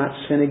we cannot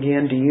sin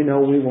again, do you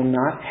know we will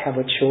not have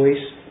a choice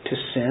to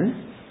sin?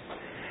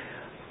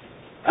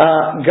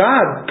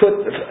 God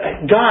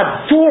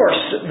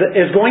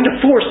is going to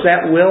force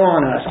that will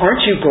on us.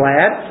 Aren't you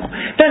glad?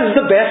 That is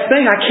the best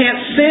thing. I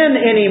can't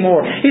sin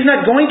anymore. He's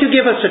not going to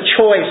give us a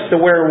choice to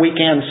where we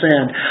can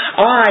sin.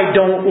 I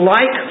don't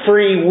like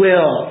free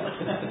will.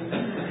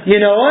 You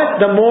know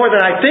what? The more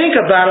that I think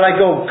about it, I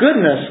go,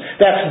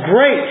 goodness, that's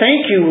great.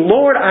 Thank you,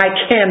 Lord. I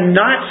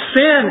cannot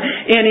sin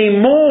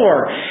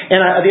anymore.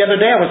 And the other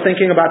day I was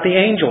thinking about the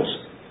angels.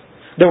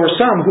 There were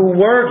some who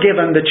were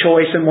given the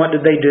choice, and what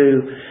did they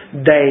do?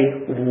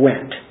 They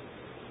went.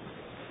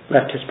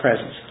 Left His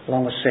presence,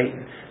 along with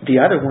Satan.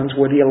 The other ones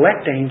were the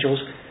elect angels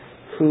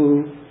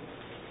who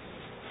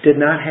did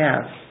not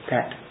have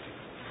that.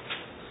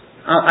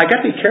 I got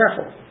to be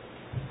careful.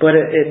 But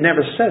it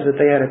never says that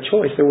they had a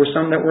choice. There were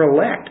some that were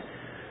elect.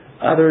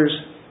 Others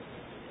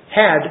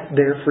had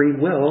their free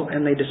will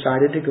and they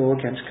decided to go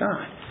against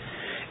God.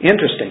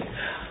 Interesting.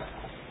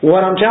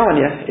 What I'm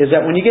telling you is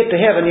that when you get to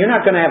heaven, you're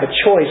not going to have a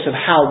choice of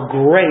how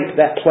great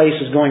that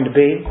place is going to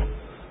be.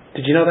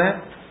 Did you know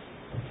that?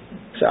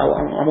 So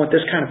I want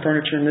this kind of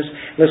furniture in this.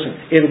 Listen,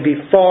 it'll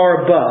be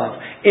far above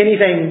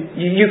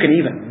anything you can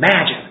even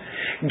imagine.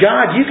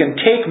 God, you can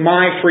take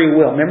my free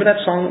will. Remember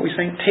that song that we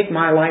sang? Take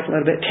my life a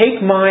little bit.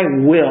 Take my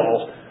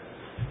will.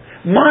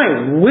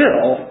 My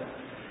will.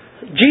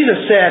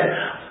 Jesus said,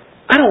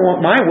 I don't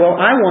want my will.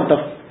 I want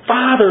the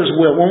Father's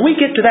will. When we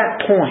get to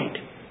that point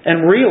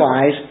and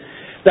realize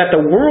that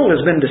the world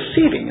has been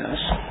deceiving us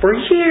for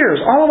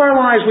years. All of our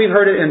lives we've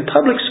heard it in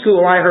public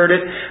school. I heard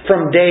it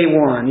from day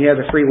one. You have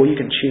the free will. You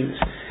can choose.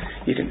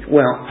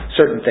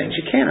 certain things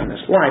you can in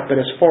this life, but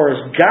as far as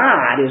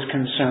God is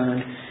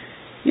concerned,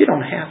 you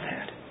don't have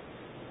that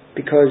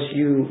because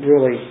you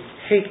really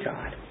hate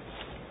God.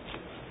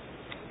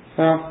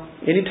 Well,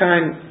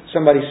 anytime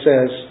somebody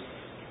says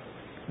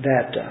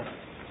that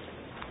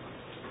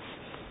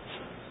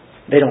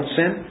they don't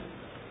sin,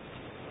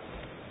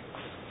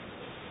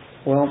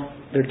 well,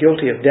 they're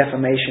guilty of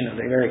defamation of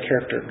the very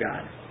character of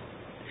God.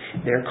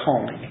 They're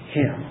calling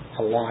Him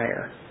a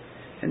liar.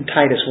 And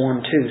Titus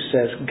 1:2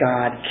 says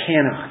God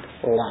cannot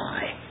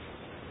lie.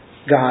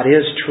 God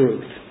is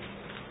truth.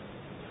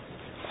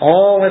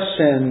 All have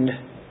sinned,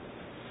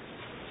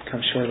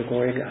 come short of the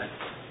glory of God.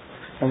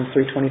 Romans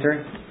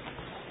 3:23.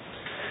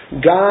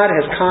 God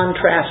has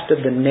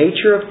contrasted the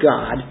nature of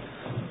God,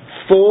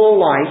 full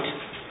light,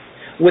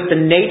 with the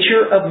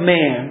nature of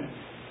man.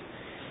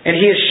 And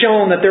He has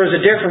shown that there is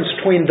a difference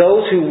between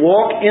those who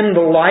walk in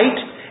the light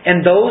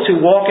and those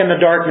who walk in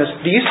the darkness.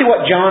 Do you see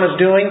what John is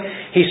doing?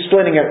 He's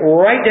splitting it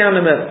right down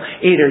the middle.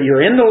 Either you're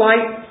in the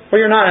light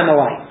or you're not in the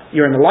light.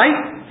 You're in the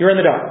light, you're in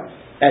the dark.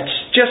 That's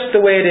just the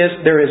way it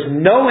is. There is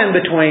no in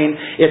between.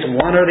 It's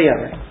one or the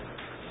other.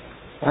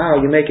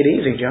 Wow, you make it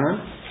easy, John.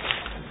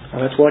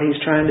 Well, that's what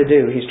he's trying to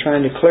do. He's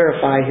trying to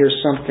clarify here's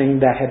something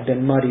that had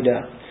been muddied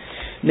up.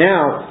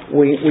 Now,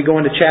 we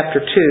go into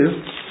chapter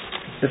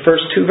 2, the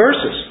first 2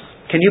 verses.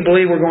 Can you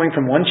believe we're going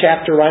from one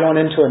chapter right on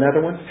into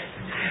another one?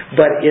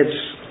 But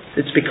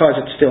it's because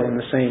it's still in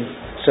the same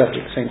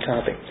subject, same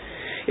topic.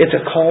 It's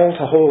a call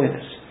to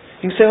holiness.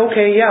 You can say,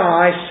 okay, yeah,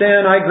 I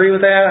sin, I agree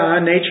with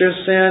that. Nature is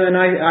sin, and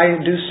I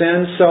do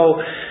sin.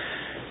 So,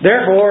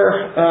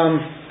 therefore,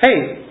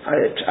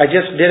 I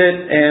just did it,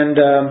 and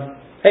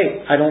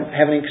I don't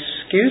have any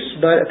excuse.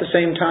 But at the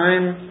same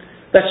time,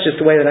 that's just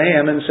the way that I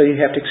am, and so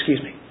you have to excuse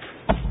me.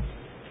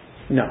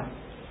 No,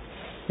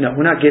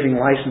 we're not giving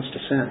license to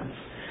sin.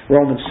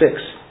 Romans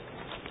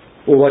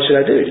 6. Well, what should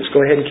I do? Just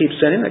go ahead and keep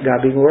sinning that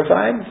God be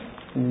glorified?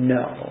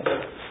 No.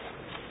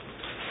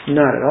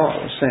 Not at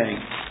all. It's saying,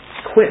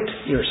 quit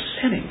your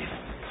sinning.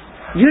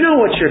 You know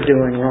what you're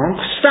doing wrong.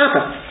 Stop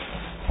it.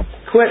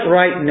 Quit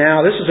right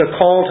now. This is a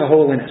call to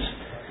holiness.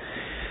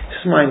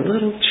 This is my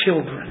little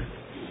children.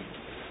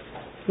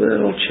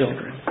 Little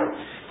children.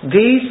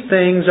 These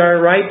things are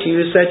right to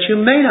you so that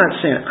you may not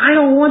sin. I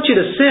don't want you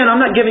to sin.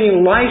 I'm not giving you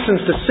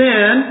license to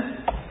sin.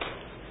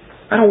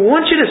 I don't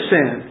want you to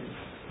sin.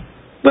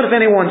 But if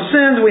anyone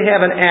sins, we have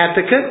an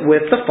advocate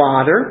with the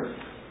Father,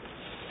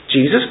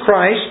 Jesus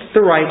Christ, the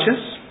righteous.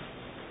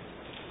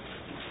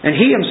 And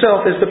He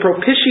Himself is the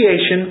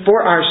propitiation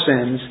for our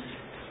sins,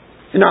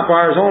 and not for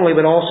ours only,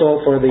 but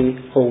also for the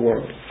whole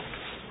world.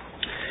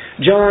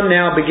 John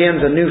now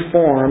begins a new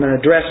form and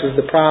addresses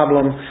the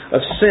problem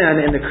of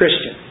sin in the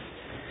Christian.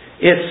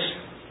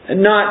 It's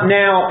not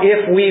now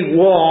if we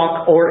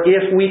walk or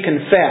if we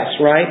confess,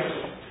 right?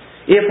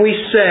 If we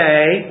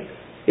say,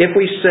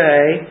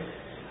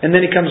 and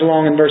then he comes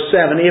along in verse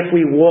 7, if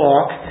we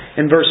walk,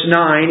 in verse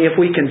 9, if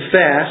we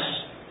confess.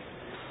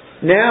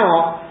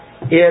 Now,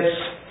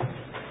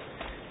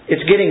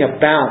 it's getting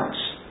a balance.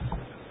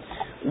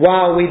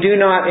 While we do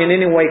not in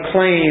any way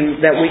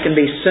claim that we can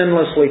be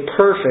sinlessly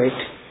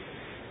perfect,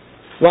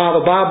 while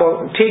the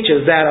Bible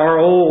teaches that our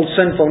old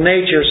sinful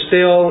nature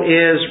still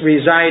is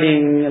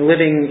residing,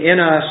 living in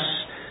us,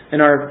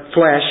 in our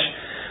flesh,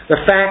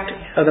 the fact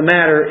of the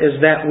matter is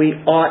that we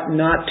ought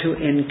not to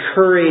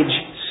encourage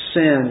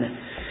sin.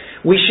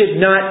 We should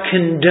not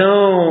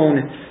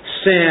condone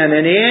sin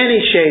in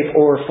any shape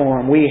or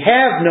form. We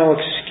have no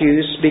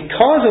excuse.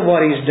 Because of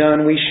what He's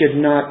done, we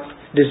should not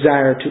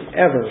desire to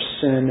ever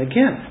sin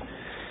again.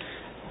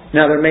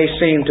 Now, there may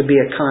seem to be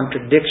a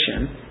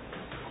contradiction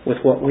with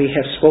what we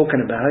have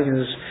spoken about,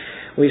 because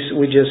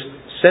we just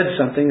said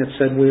something that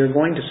said we are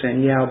going to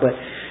sin. Yeah, but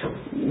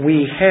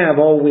we have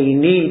all we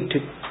need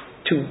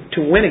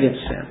to win against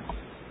sin.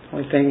 The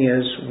only thing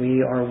is we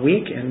are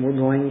weak and we're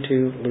going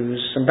to lose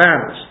some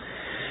battles.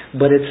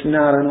 But it's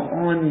not an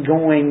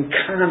ongoing,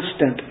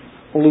 constant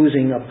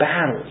losing of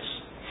battles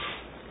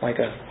like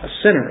a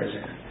sinner is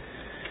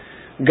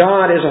in.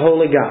 God is a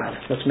holy God.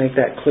 Let's make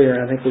that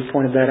clear. I think we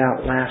pointed that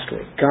out last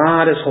week.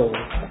 God is holy.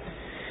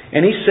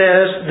 And He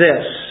says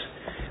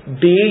this,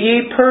 be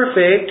ye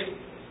perfect,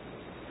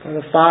 for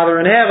the Father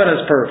in heaven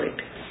is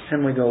perfect.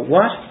 And we go,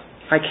 what?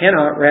 I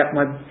cannot wrap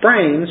my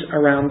brains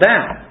around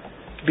that.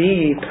 Be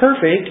ye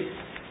perfect?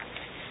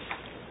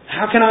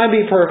 How can I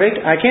be perfect?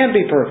 I can't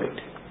be perfect.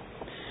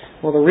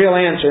 Well, the real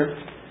answer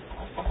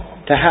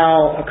to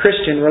how a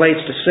Christian relates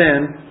to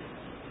sin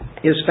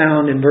is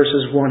found in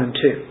verses 1 and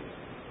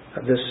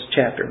 2 of this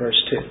chapter,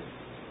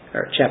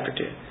 chapter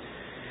 2.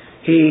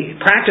 He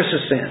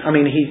practices sin.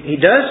 He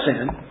does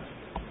sin.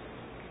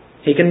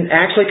 He can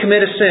actually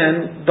commit a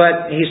sin,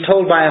 but he's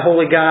told by a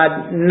holy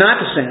God not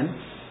to sin.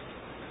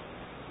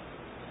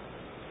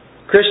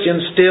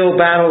 Christian still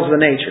battles the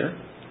nature.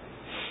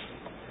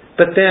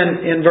 But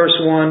then in verse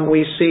 1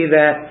 we see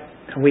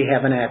that we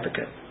have an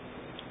advocate.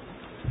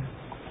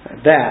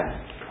 That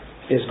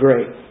is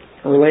great.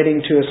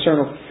 Relating to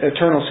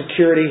eternal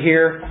security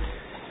here,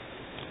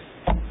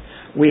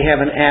 we have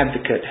an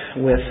advocate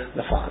with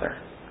the Father.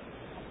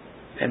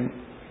 And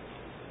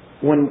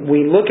when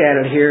we look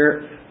at it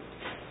here,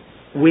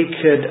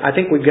 I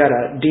think we've got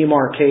a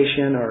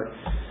demarcation or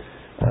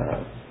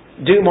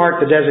do mark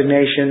the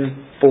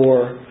designation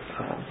for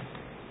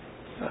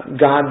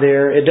God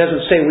there. It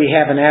doesn't say we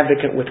have an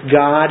advocate with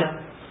God.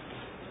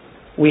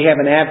 We have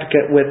an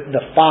advocate with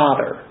the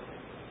Father.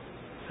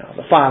 Now,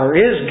 the Father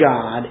is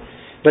God,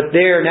 but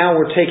there now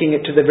we're taking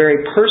it to the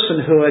very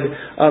personhood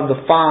of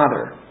the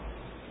Father.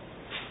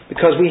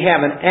 Because we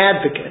have an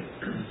advocate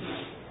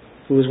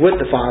who is with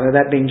the Father,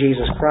 that being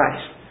Jesus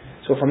Christ.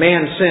 So if a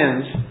man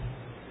sins,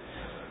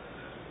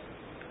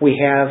 we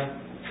have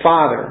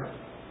Father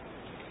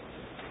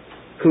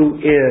who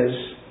is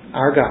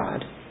our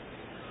God,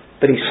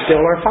 but He's still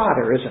our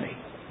Father, isn't He?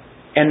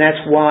 And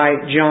that's why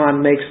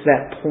John makes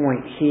that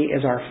point. He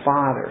is our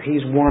Father.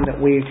 He's one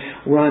that we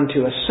run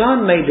to. A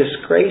son may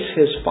disgrace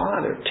his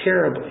father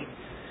terribly,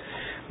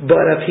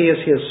 but if he is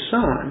his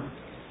son,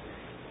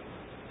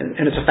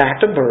 and it's a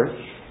fact of birth,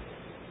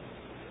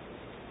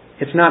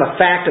 it's not a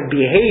fact of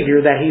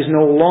behavior that he's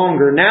no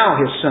longer now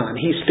his son.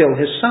 He's still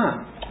his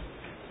son.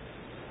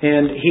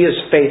 And He is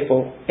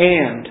faithful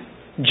and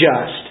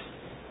just.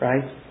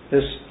 Right?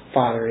 This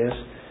Father is.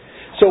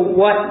 So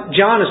what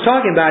John is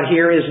talking about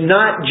here is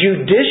not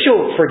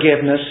judicial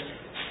forgiveness,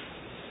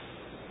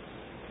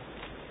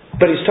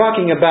 but he's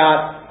talking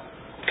about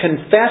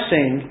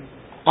confessing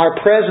our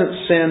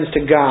present sins to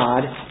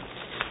God.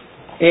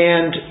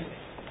 And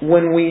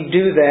when we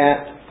do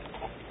that,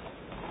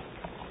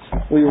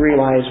 we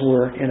realize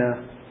we're in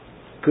a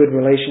good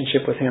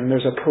relationship with Him.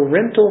 There's a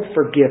parental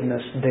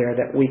forgiveness there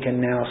that we can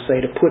now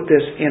say, to put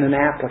this in an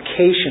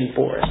application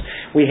for us.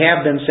 We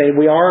have been saved.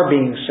 We are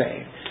being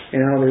saved.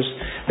 There's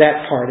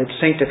that part. It's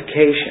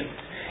sanctification.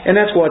 And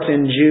that's what's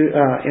in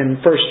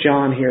 1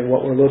 John here,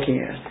 what we're looking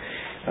at.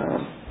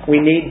 We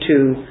need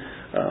to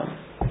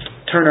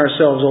turn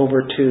ourselves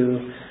over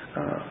to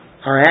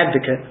our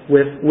advocate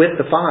with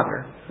the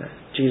Father,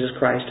 Jesus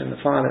Christ and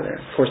the Father there.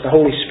 Of course, the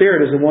Holy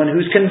Spirit is the one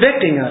who's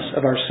convicting us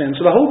of our sins.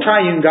 So the whole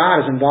triune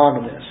God is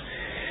involved in this.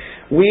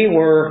 We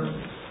were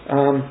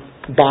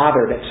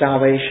bothered at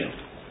salvation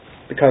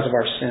because of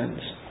our sins.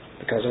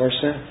 Because of our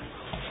sin.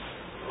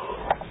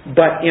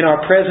 But in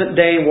our present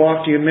day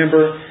walk, do you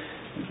remember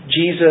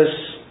Jesus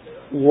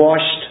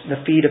washed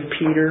the feet of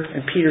Peter,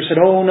 and Peter said,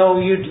 "Oh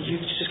no, you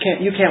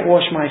can't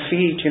wash my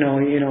feet.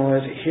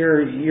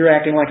 Here you're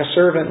acting like a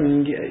servant,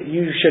 and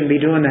you shouldn't be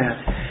doing that."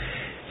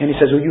 And He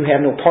says, "Well, you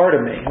have no part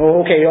of me."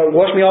 "Oh, okay,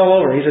 wash me all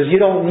over." He says, "You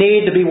don't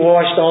need to be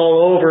washed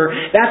all over.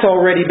 That's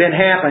already been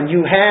happened.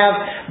 You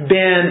have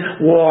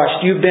been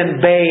washed. You've been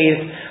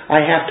bathed.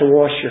 I have to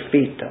wash your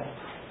feet, though.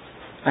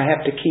 I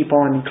have to keep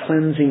on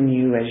cleansing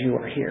you as you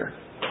are here."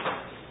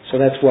 So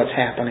that's what's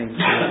happening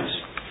to us.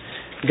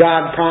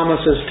 God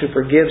promises to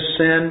forgive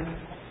sin,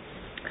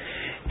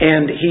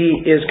 and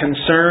He is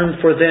concerned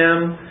for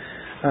them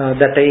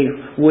that they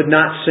would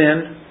not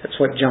sin. That's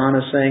what John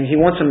is saying. He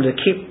wants them to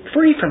keep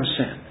free from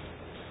sin.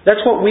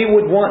 That's what we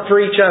would want for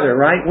each other,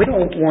 right? We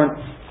don't want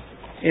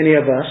any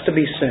of us to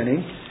be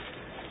sinning,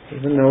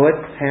 even though it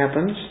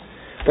happens.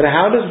 But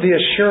how does the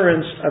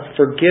assurance of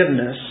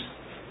forgiveness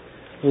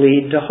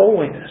lead to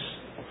holiness?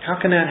 How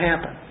can that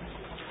happen?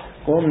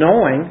 Well,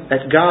 knowing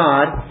that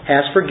God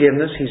has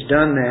forgiveness, He's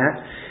done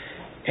that,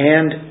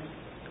 and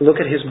look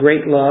at His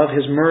great love,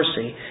 His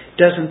mercy,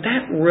 doesn't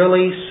that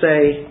really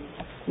say,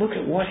 look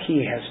at what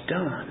He has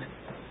done?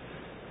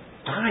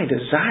 I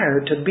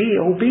desire to be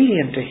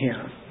obedient to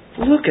Him.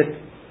 Look at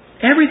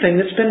everything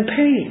that's been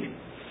paid.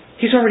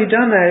 He's already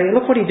done that.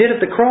 Look what He did at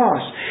the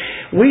cross.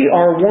 We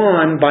are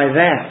won by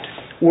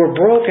that. We're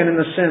broken in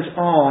the sense,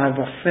 I've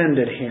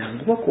offended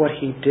Him. Look what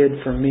He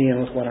did for me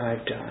and look what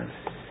I've done.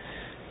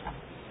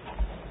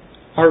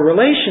 Our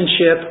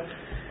relationship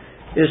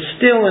is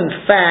still, in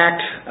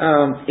fact,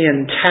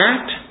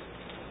 intact,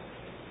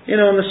 in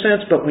the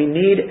sense, but we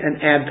need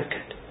an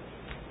advocate.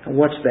 And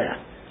what's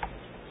that?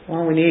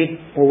 Well, we need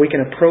where we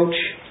can approach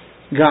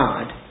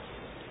God,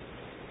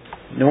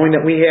 knowing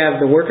that we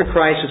have the work of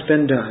Christ that's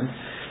been done.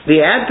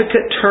 The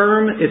advocate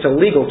term, it's a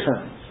legal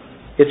term.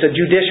 It's a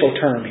judicial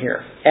term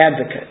here.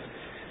 Advocate.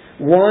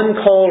 One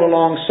called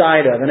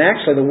alongside of. And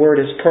actually the word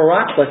is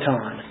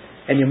parakleton.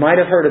 And you might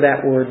have heard of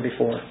that word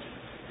before.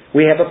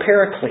 We have a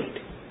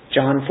paraclete.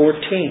 John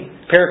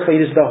 14.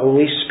 Paraclete is the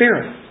Holy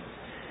Spirit.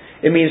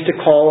 It means to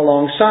call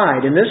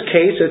alongside. In this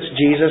case, it's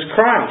Jesus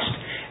Christ.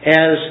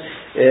 As,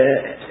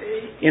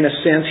 in a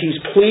sense, He's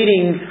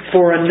pleading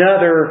for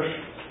another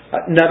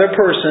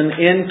person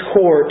in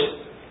court,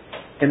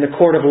 in the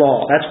court of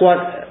law. That's what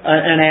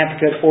an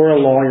advocate or a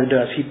lawyer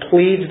does. He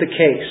pleads the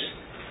case.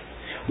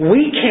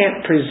 We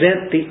can't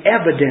present the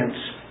evidence,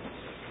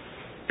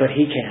 but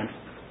He can.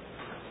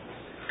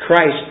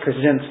 Christ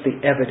presents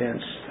the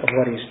evidence of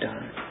what He's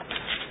done.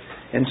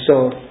 And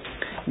so,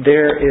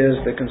 there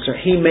is the concern.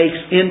 He makes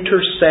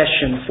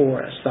intercession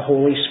for us. The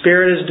Holy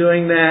Spirit is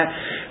doing that.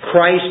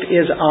 Christ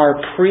is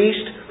our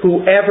priest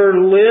who ever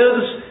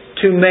lives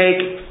to make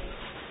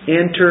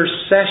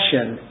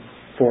intercession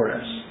for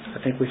us.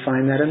 I think we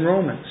find that in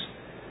Romans.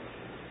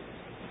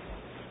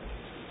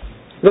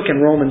 Look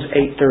in Romans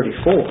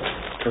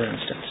 8:34, for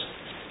instance.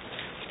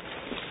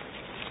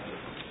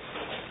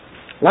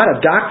 A lot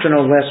of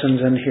doctrinal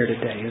lessons in here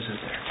today, isn't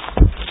there?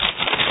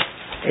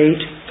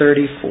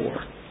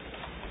 8:34.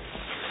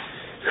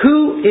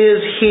 Who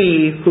is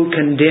he who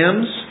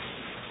condemns?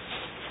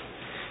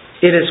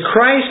 It is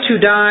Christ who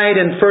died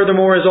and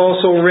furthermore is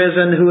also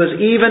risen, who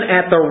is even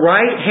at the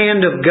right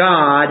hand of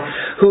God,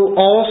 who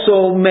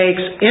also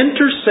makes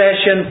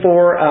intercession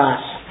for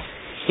us.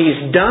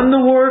 He's done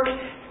the work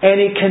and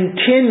He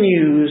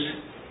continues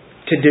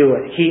to do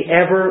it. He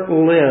ever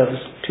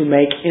lives to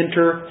make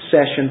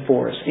intercession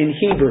for us. In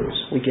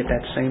Hebrews, we get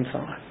that same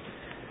thought.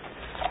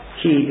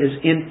 He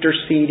is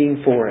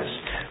interceding for us.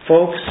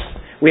 Folks,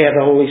 we have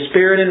the Holy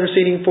Spirit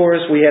interceding for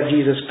us. We have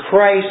Jesus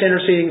Christ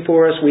interceding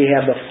for us. We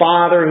have the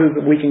Father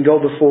who we can go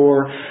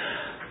before.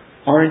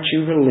 Aren't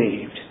you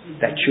relieved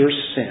that your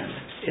sin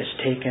is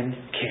taken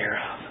care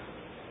of?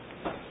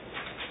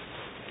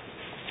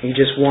 He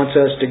just wants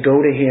us to go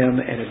to Him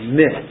and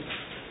admit it.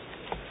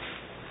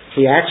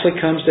 He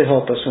actually comes to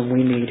help us when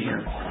we need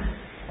Him.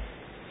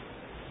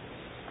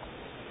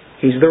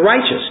 He's the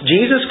righteous.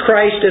 Jesus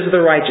Christ is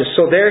the righteous.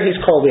 So there He's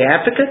called the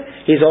advocate.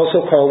 He's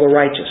also called the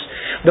righteous.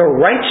 The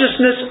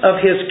righteousness of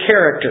His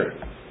character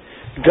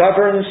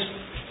governs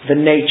the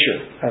nature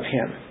of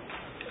Him,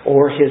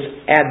 or His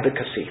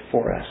advocacy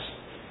for us.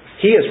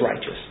 He is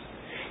righteous.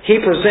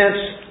 He presents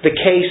the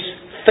case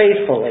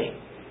faithfully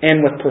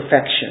and with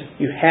perfection.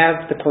 You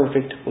have the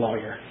perfect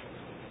lawyer.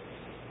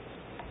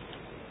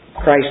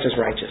 Christ is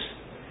righteous.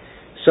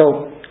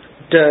 So,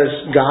 does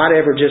God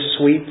ever just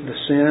sweep the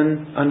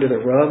sin under the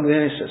rug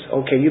then? He says,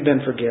 okay, you've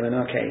been forgiven.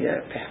 Okay, yeah,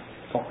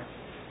 go on.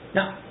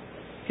 No.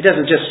 He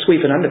doesn't just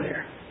sweep it under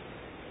there.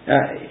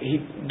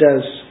 He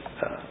does...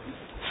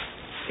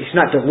 He's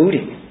not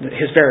diluting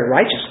His very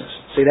righteousness.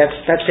 See,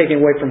 that's taken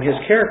away from His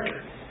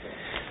character.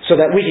 So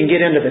that we can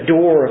get into the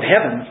door of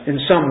heaven in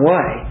some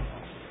way.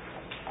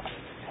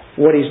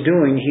 What He's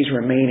doing, He's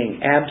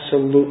remaining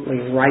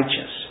absolutely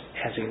righteous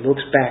as He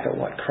looks back at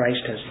what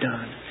Christ has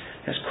done,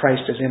 as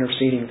Christ is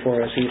interceding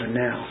for us even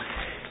now.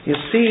 You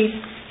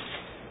see,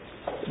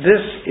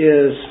 this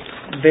is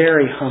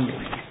very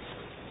humbling.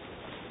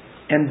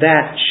 And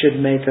that should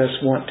make us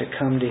want to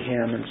come to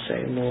Him and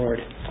say, Lord,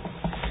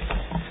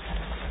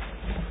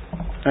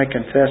 I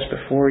confess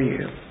before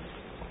You,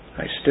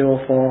 I still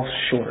fall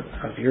short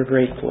of Your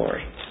great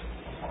glory.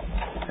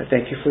 I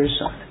thank You for Your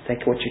Son. Thank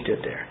You for what You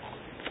did there.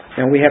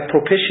 And we have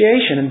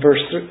propitiation in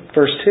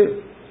verse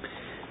 2.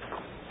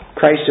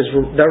 Christ is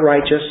the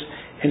righteous,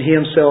 and He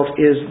Himself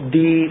is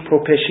the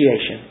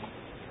propitiation.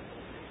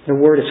 The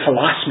word is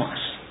hilasmos.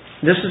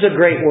 This is a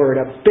great word,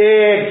 a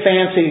big,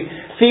 fancy,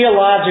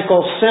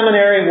 theological,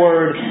 seminary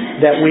word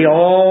that we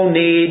all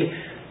need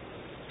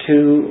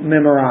to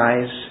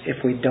memorize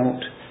if we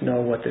don't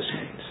know what this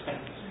means.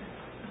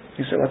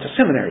 You say, well, it's a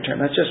seminary term.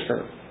 That's just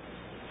for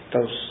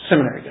those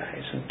seminary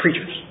guys and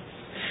preachers.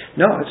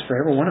 No, it's for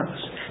every one of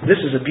us.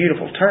 This is a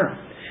beautiful term.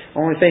 The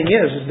only thing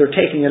is they're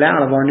taking it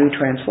out of our new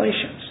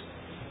translations.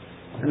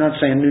 I'm not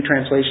saying new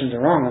translations are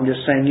wrong. I'm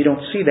just saying you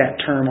don't see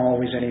that term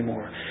always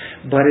anymore.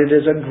 But it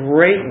is a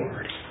great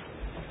word.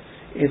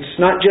 It's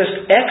not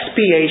just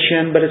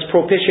expiation, but it's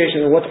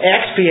propitiation. What's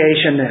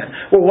expiation then?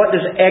 Well, what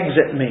does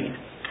exit mean?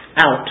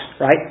 Out,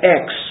 right?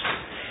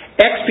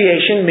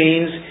 Expiation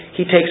means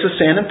He takes a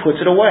sin and puts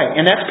it away.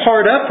 And that's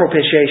part of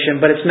propitiation,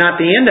 but it's not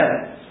the end of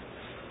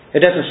it.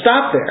 It doesn't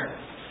stop there.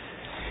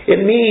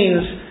 It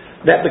means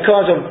that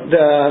because of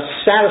the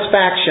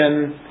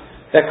satisfaction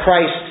that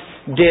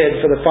Christ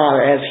did for the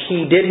Father, as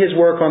He did His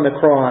work on the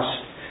cross,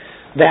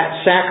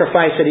 that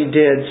sacrifice that He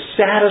did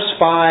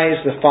satisfies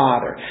the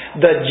Father.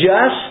 The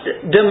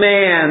just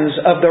demands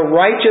of the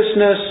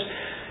righteousness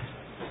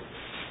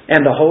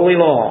and the holy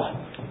law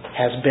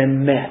has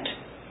been met.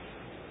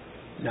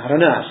 Not in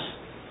us,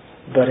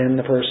 but in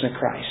the person of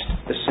Christ.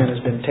 The sin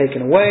has been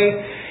taken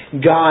away.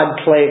 God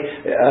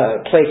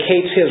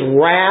placates His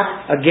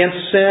wrath against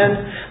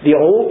sin. The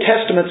Old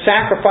Testament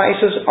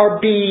sacrifices are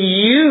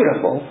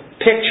beautiful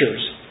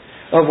pictures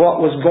of what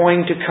was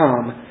going to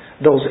come.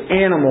 Those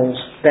animals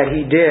that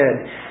He did,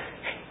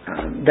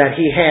 that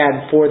He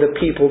had for the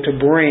people to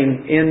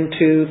bring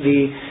into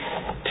the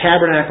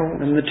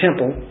tabernacle and the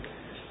temple.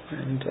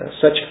 And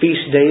such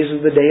feast days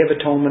as the Day of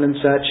Atonement and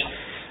such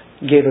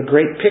gave a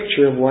great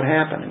picture of what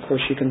happened. Of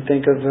course, you can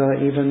think of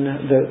even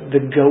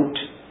the goat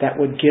that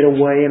would get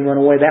away and run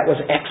away. That was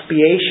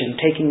expiation,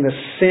 taking the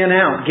sin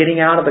out, getting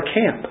out of the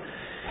camp.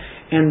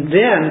 And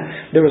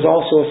then there was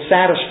also a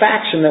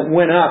satisfaction that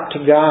went up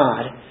to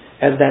God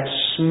as that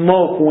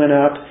smoke went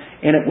up,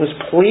 and it was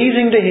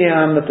pleasing to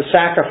Him that the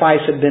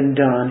sacrifice had been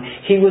done.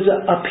 He was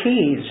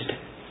appeased.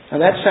 Now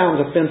that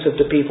sounds offensive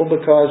to people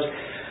because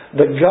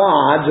the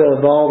gods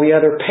of all the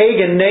other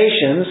pagan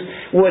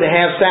nations would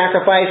have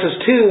sacrifices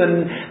too,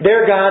 and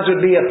their gods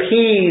would be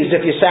appeased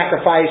if you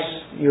sacrifice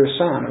your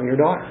son or your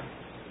daughter.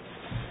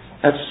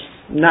 That's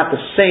not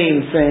the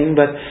same thing,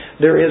 but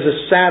there is a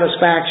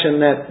satisfaction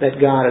that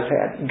God has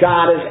had.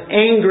 God is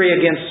angry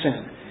against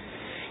sin.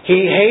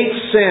 He hates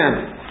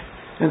sin.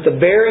 At the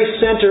very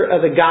center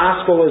of the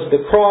gospel is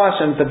the cross,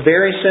 and at the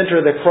very center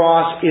of the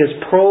cross is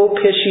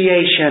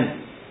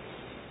propitiation.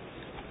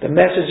 The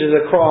message of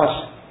the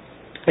cross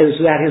is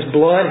that His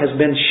blood has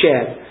been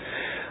shed.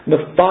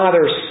 The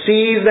Father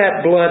sees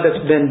that blood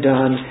that's been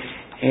done,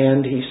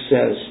 and He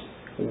says,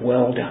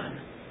 well done.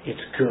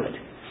 It's good.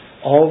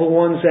 All the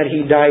ones that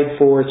He died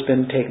for, it's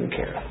been taken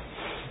care of.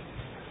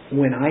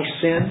 When I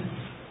sin,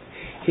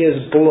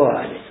 His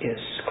blood is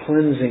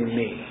cleansing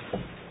me.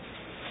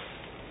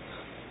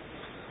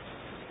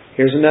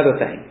 Here's another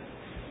thing.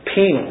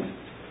 Penal,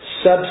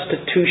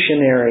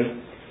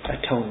 substitutionary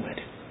atonement.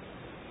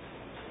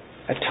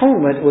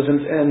 Atonement was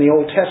in the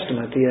Old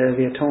Testament.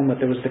 The atonement,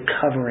 there was the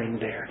covering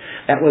there.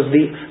 That was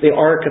the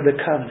Ark of the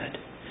Covenant.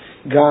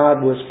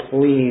 God was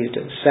pleased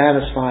and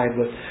satisfied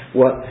with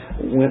what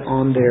went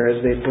on there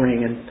as they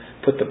bring and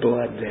put the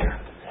blood there.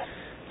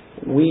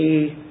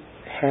 We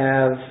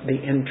have the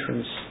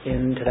entrance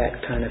into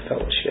that kind of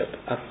fellowship.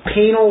 A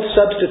penal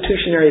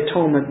substitutionary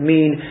atonement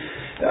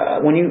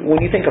when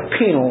you think of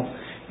penal,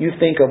 you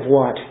think of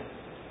what?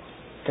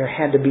 There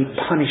had to be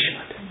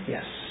punishment.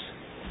 Yes.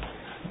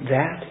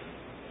 That,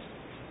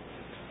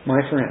 my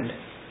friends,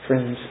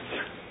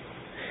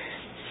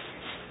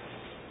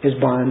 has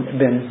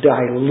been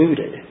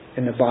diluted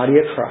in the body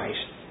of Christ.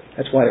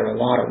 That's why there are a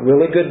lot of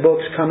really good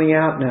books coming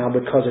out now,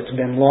 because it's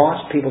been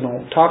lost. People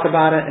don't talk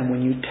about it. And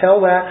when you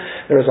tell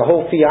that, there's a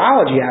whole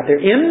theology out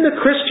there in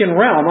the Christian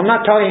realm. I'm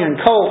not talking in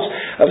cults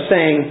of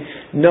saying,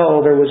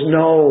 no, there was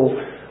no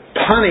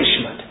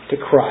punishment to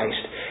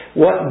Christ.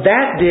 What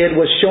that did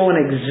was show an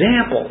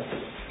example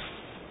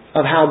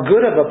of how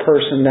good of a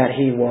person that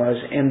He was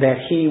and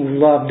that He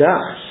loved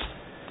us.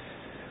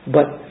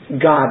 But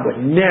God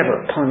would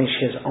never punish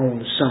His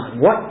own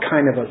Son. What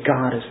kind of a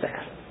God is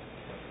that?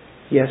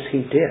 Yes,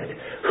 He did.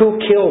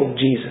 Who killed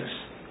Jesus?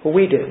 Well,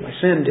 we did. My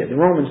sin did. The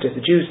Romans did.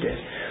 The Jews did.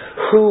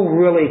 Who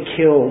really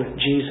killed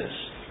Jesus?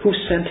 Who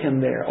sent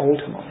Him there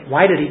ultimately?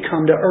 Why did He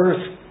come to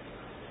earth?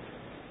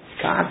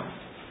 God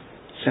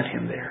sent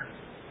Him there.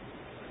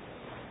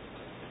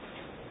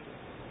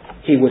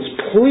 He was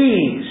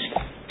pleased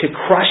to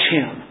crush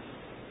Him,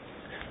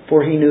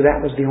 for He knew that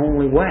was the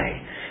only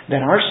way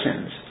that our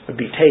sins would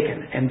be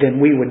taken, and then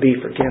we would be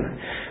forgiven.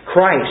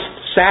 Christ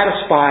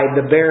satisfied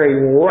the very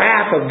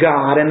wrath of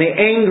God and the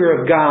anger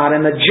of God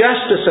and the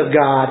justice of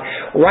God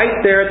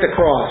right there at the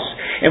cross.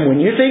 And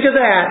when you think of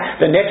that,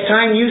 the next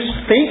time you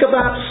think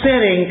about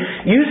sinning,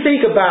 you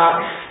think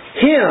about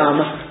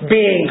Him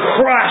being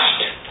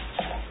crushed.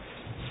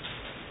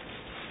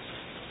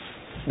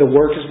 The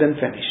work has been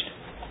finished.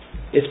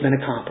 It's been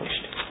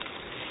accomplished.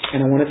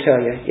 And I want to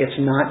tell you, it's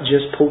not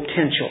just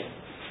potential.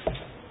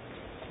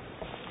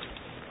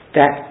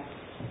 That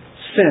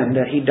sin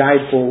that He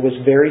died for was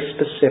very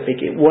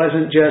specific. It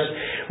wasn't just,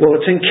 well,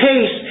 it's in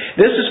case.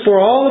 This is for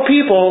all the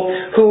people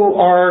who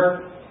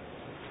are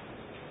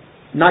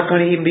not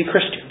going to even be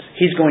Christians.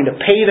 He's going to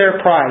pay their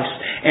price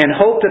and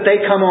hope that they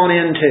come on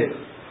in too.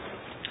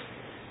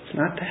 It's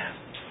not that.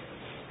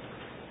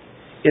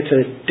 It's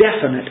a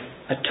definite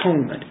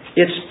atonement.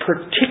 It's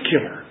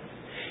particular.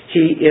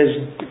 He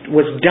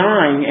was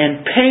dying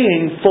and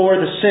paying for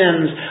the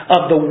sins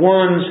of the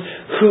ones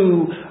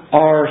who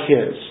are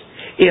His.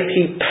 If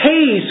He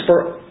pays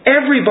for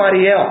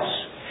everybody else,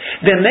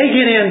 then they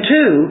get in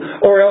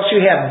too, or else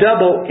you have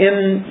double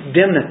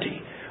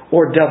indemnity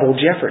or double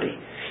jeopardy.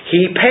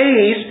 He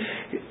pays,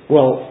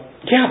 well,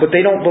 yeah, but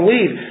they don't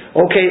believe.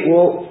 Okay,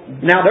 well,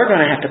 now they're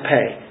going to have to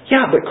pay.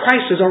 Yeah, but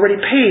Christ has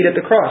already paid at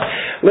the cross.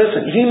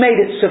 Listen, He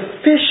made it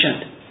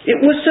sufficient.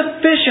 It was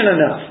sufficient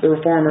enough, the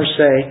Reformers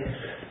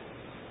say,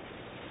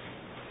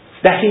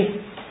 that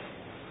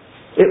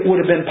it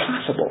would have been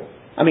possible.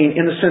 I mean,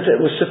 in the sense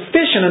that it was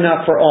sufficient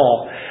enough for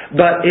all,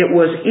 but it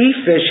was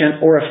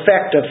efficient or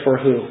effective for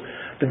who?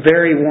 The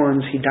very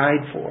ones He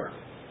died for.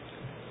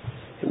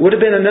 It would have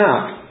been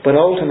enough, but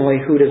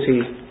ultimately, who does He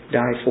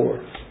die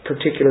for?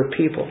 Particular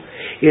people.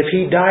 If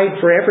He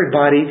died for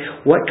everybody,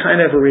 what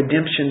kind of a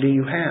redemption do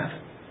you have?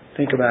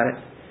 Think about it.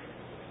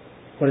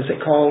 What is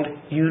it called?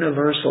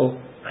 Universal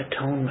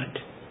atonement.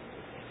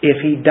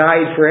 If He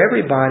died for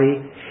everybody,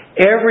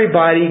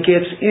 everybody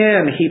gets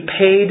in. He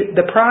paid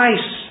the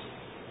price.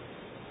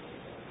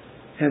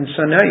 And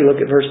so now you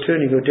look at verse 2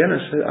 and you go,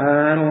 Dennis,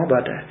 I don't know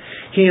about that.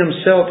 He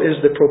Himself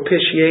is the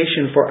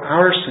propitiation for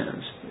our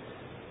sins.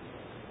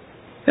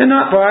 And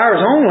not for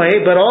ours only,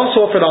 but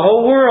also for the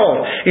whole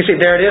world. You see,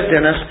 there it is,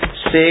 Dennis.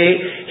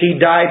 See, He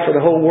died for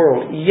the whole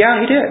world.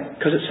 Yeah, He did,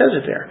 because it says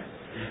it there.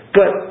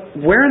 But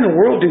where in the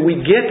world do we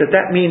get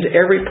that means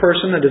every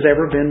person that has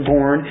ever been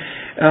born,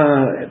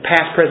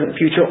 past, present,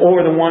 future,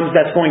 or the ones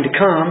that's going to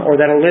come,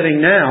 or that are living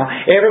now,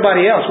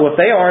 everybody else, well,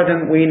 if they are,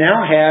 then we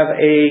now have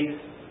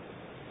a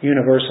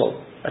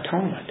universal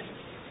atonement.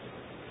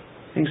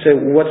 You can say,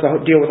 well, what's the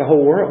deal with the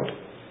whole world?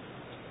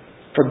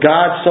 For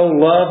God so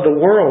loved the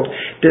world.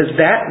 Does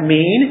that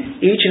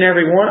mean each and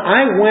every one?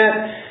 I went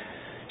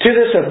to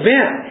this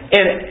event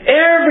and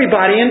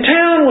everybody in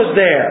town was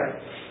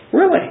there.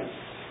 Really?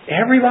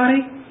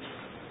 Everybody?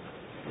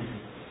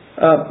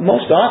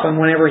 most often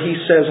whenever he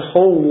says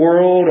whole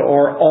world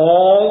or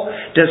all,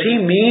 does he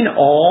mean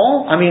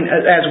all? I mean,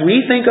 as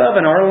we think of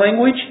in our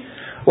language,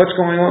 what's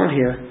going on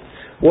here?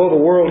 Well,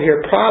 the world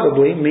here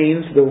probably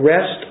means the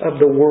rest of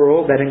the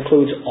world that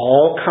includes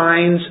all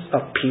kinds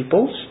of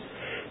peoples,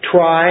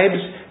 tribes,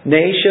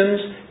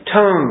 nations,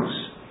 tongues.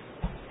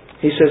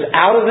 He says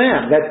out of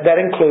them, that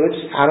includes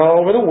out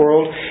all over the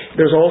world,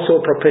 there's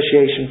also a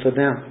propitiation for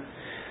them.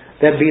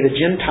 That'd be the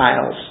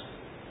Gentiles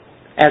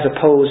as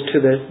opposed to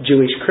the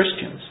Jewish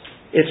Christians.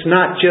 It's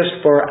not just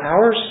for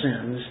our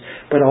sins,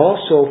 but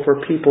also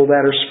for people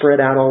that are spread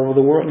out all over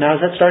the world. Now,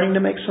 is that starting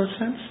to make some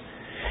sense?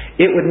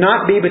 It would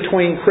not be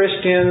between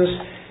Christians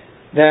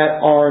that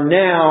are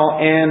now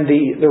and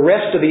the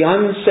rest of the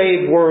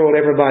unsaved world,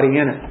 everybody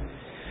in it.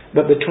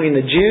 But between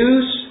the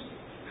Jews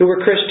who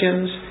were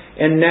Christians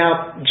and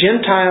now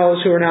Gentiles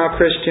who are now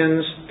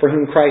Christians for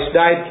whom Christ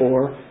died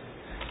for,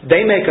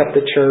 they make up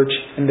the church,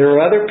 and there are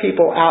other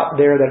people out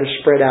there that are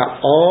spread out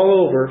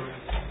all over.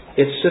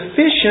 It's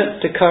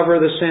sufficient to cover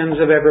the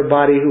sins of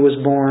everybody who was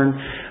born,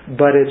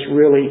 but it's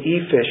really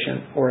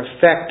efficient or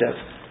effective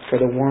for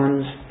the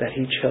ones that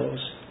He chose.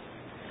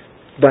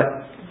 But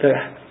the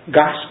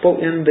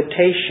gospel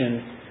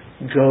invitation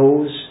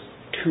goes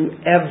to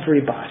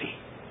everybody.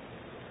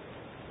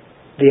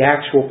 The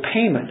actual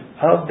payment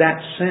of that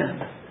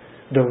sin,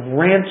 the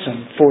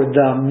ransom for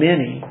the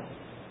many,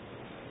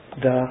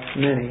 the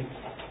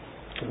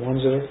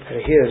ones that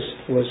are His,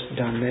 was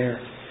done there.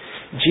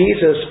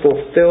 Jesus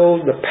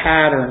fulfilled the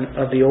pattern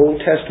of the Old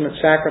Testament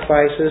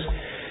sacrifices,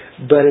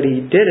 but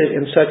He did it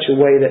in such a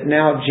way that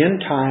now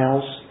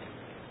Gentiles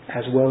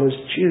as well as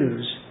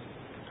Jews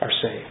are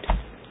saved.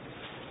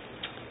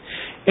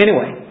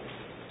 Anyway,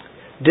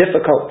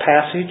 difficult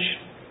passage,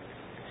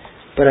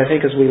 but I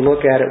think as we look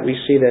at it, we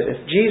see that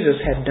if Jesus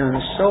had done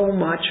so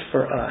much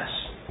for us,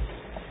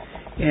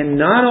 and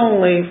not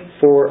only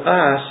for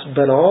us,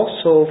 but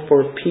also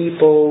for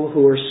people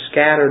who are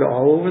scattered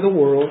all over the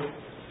world,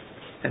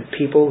 and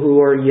people who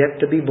are yet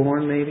to be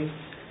born maybe,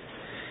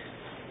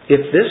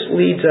 if this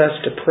leads us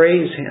to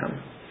praise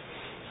Him,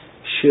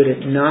 should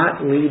it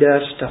not lead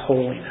us to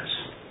holiness?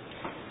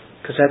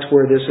 Because that's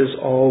where this is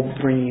all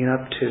bringing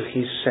up to.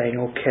 He's saying,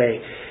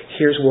 okay,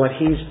 here's what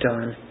He's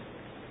done.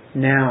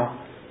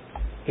 Now,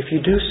 if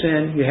you do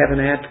sin, you have an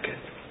advocate.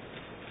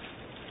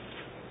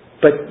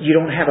 But you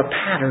don't have a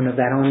pattern of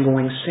that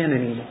ongoing sin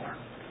anymore.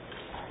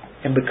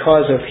 And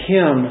because of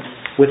Him,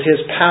 with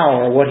His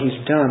power, what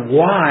He's done,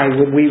 why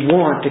would we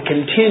want to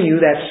continue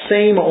that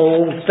same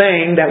old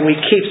thing that we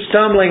keep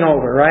stumbling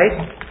over,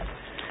 right?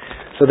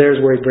 So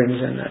there's where He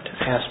brings in that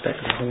aspect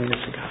of the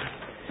holiness of God.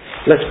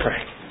 Let's pray.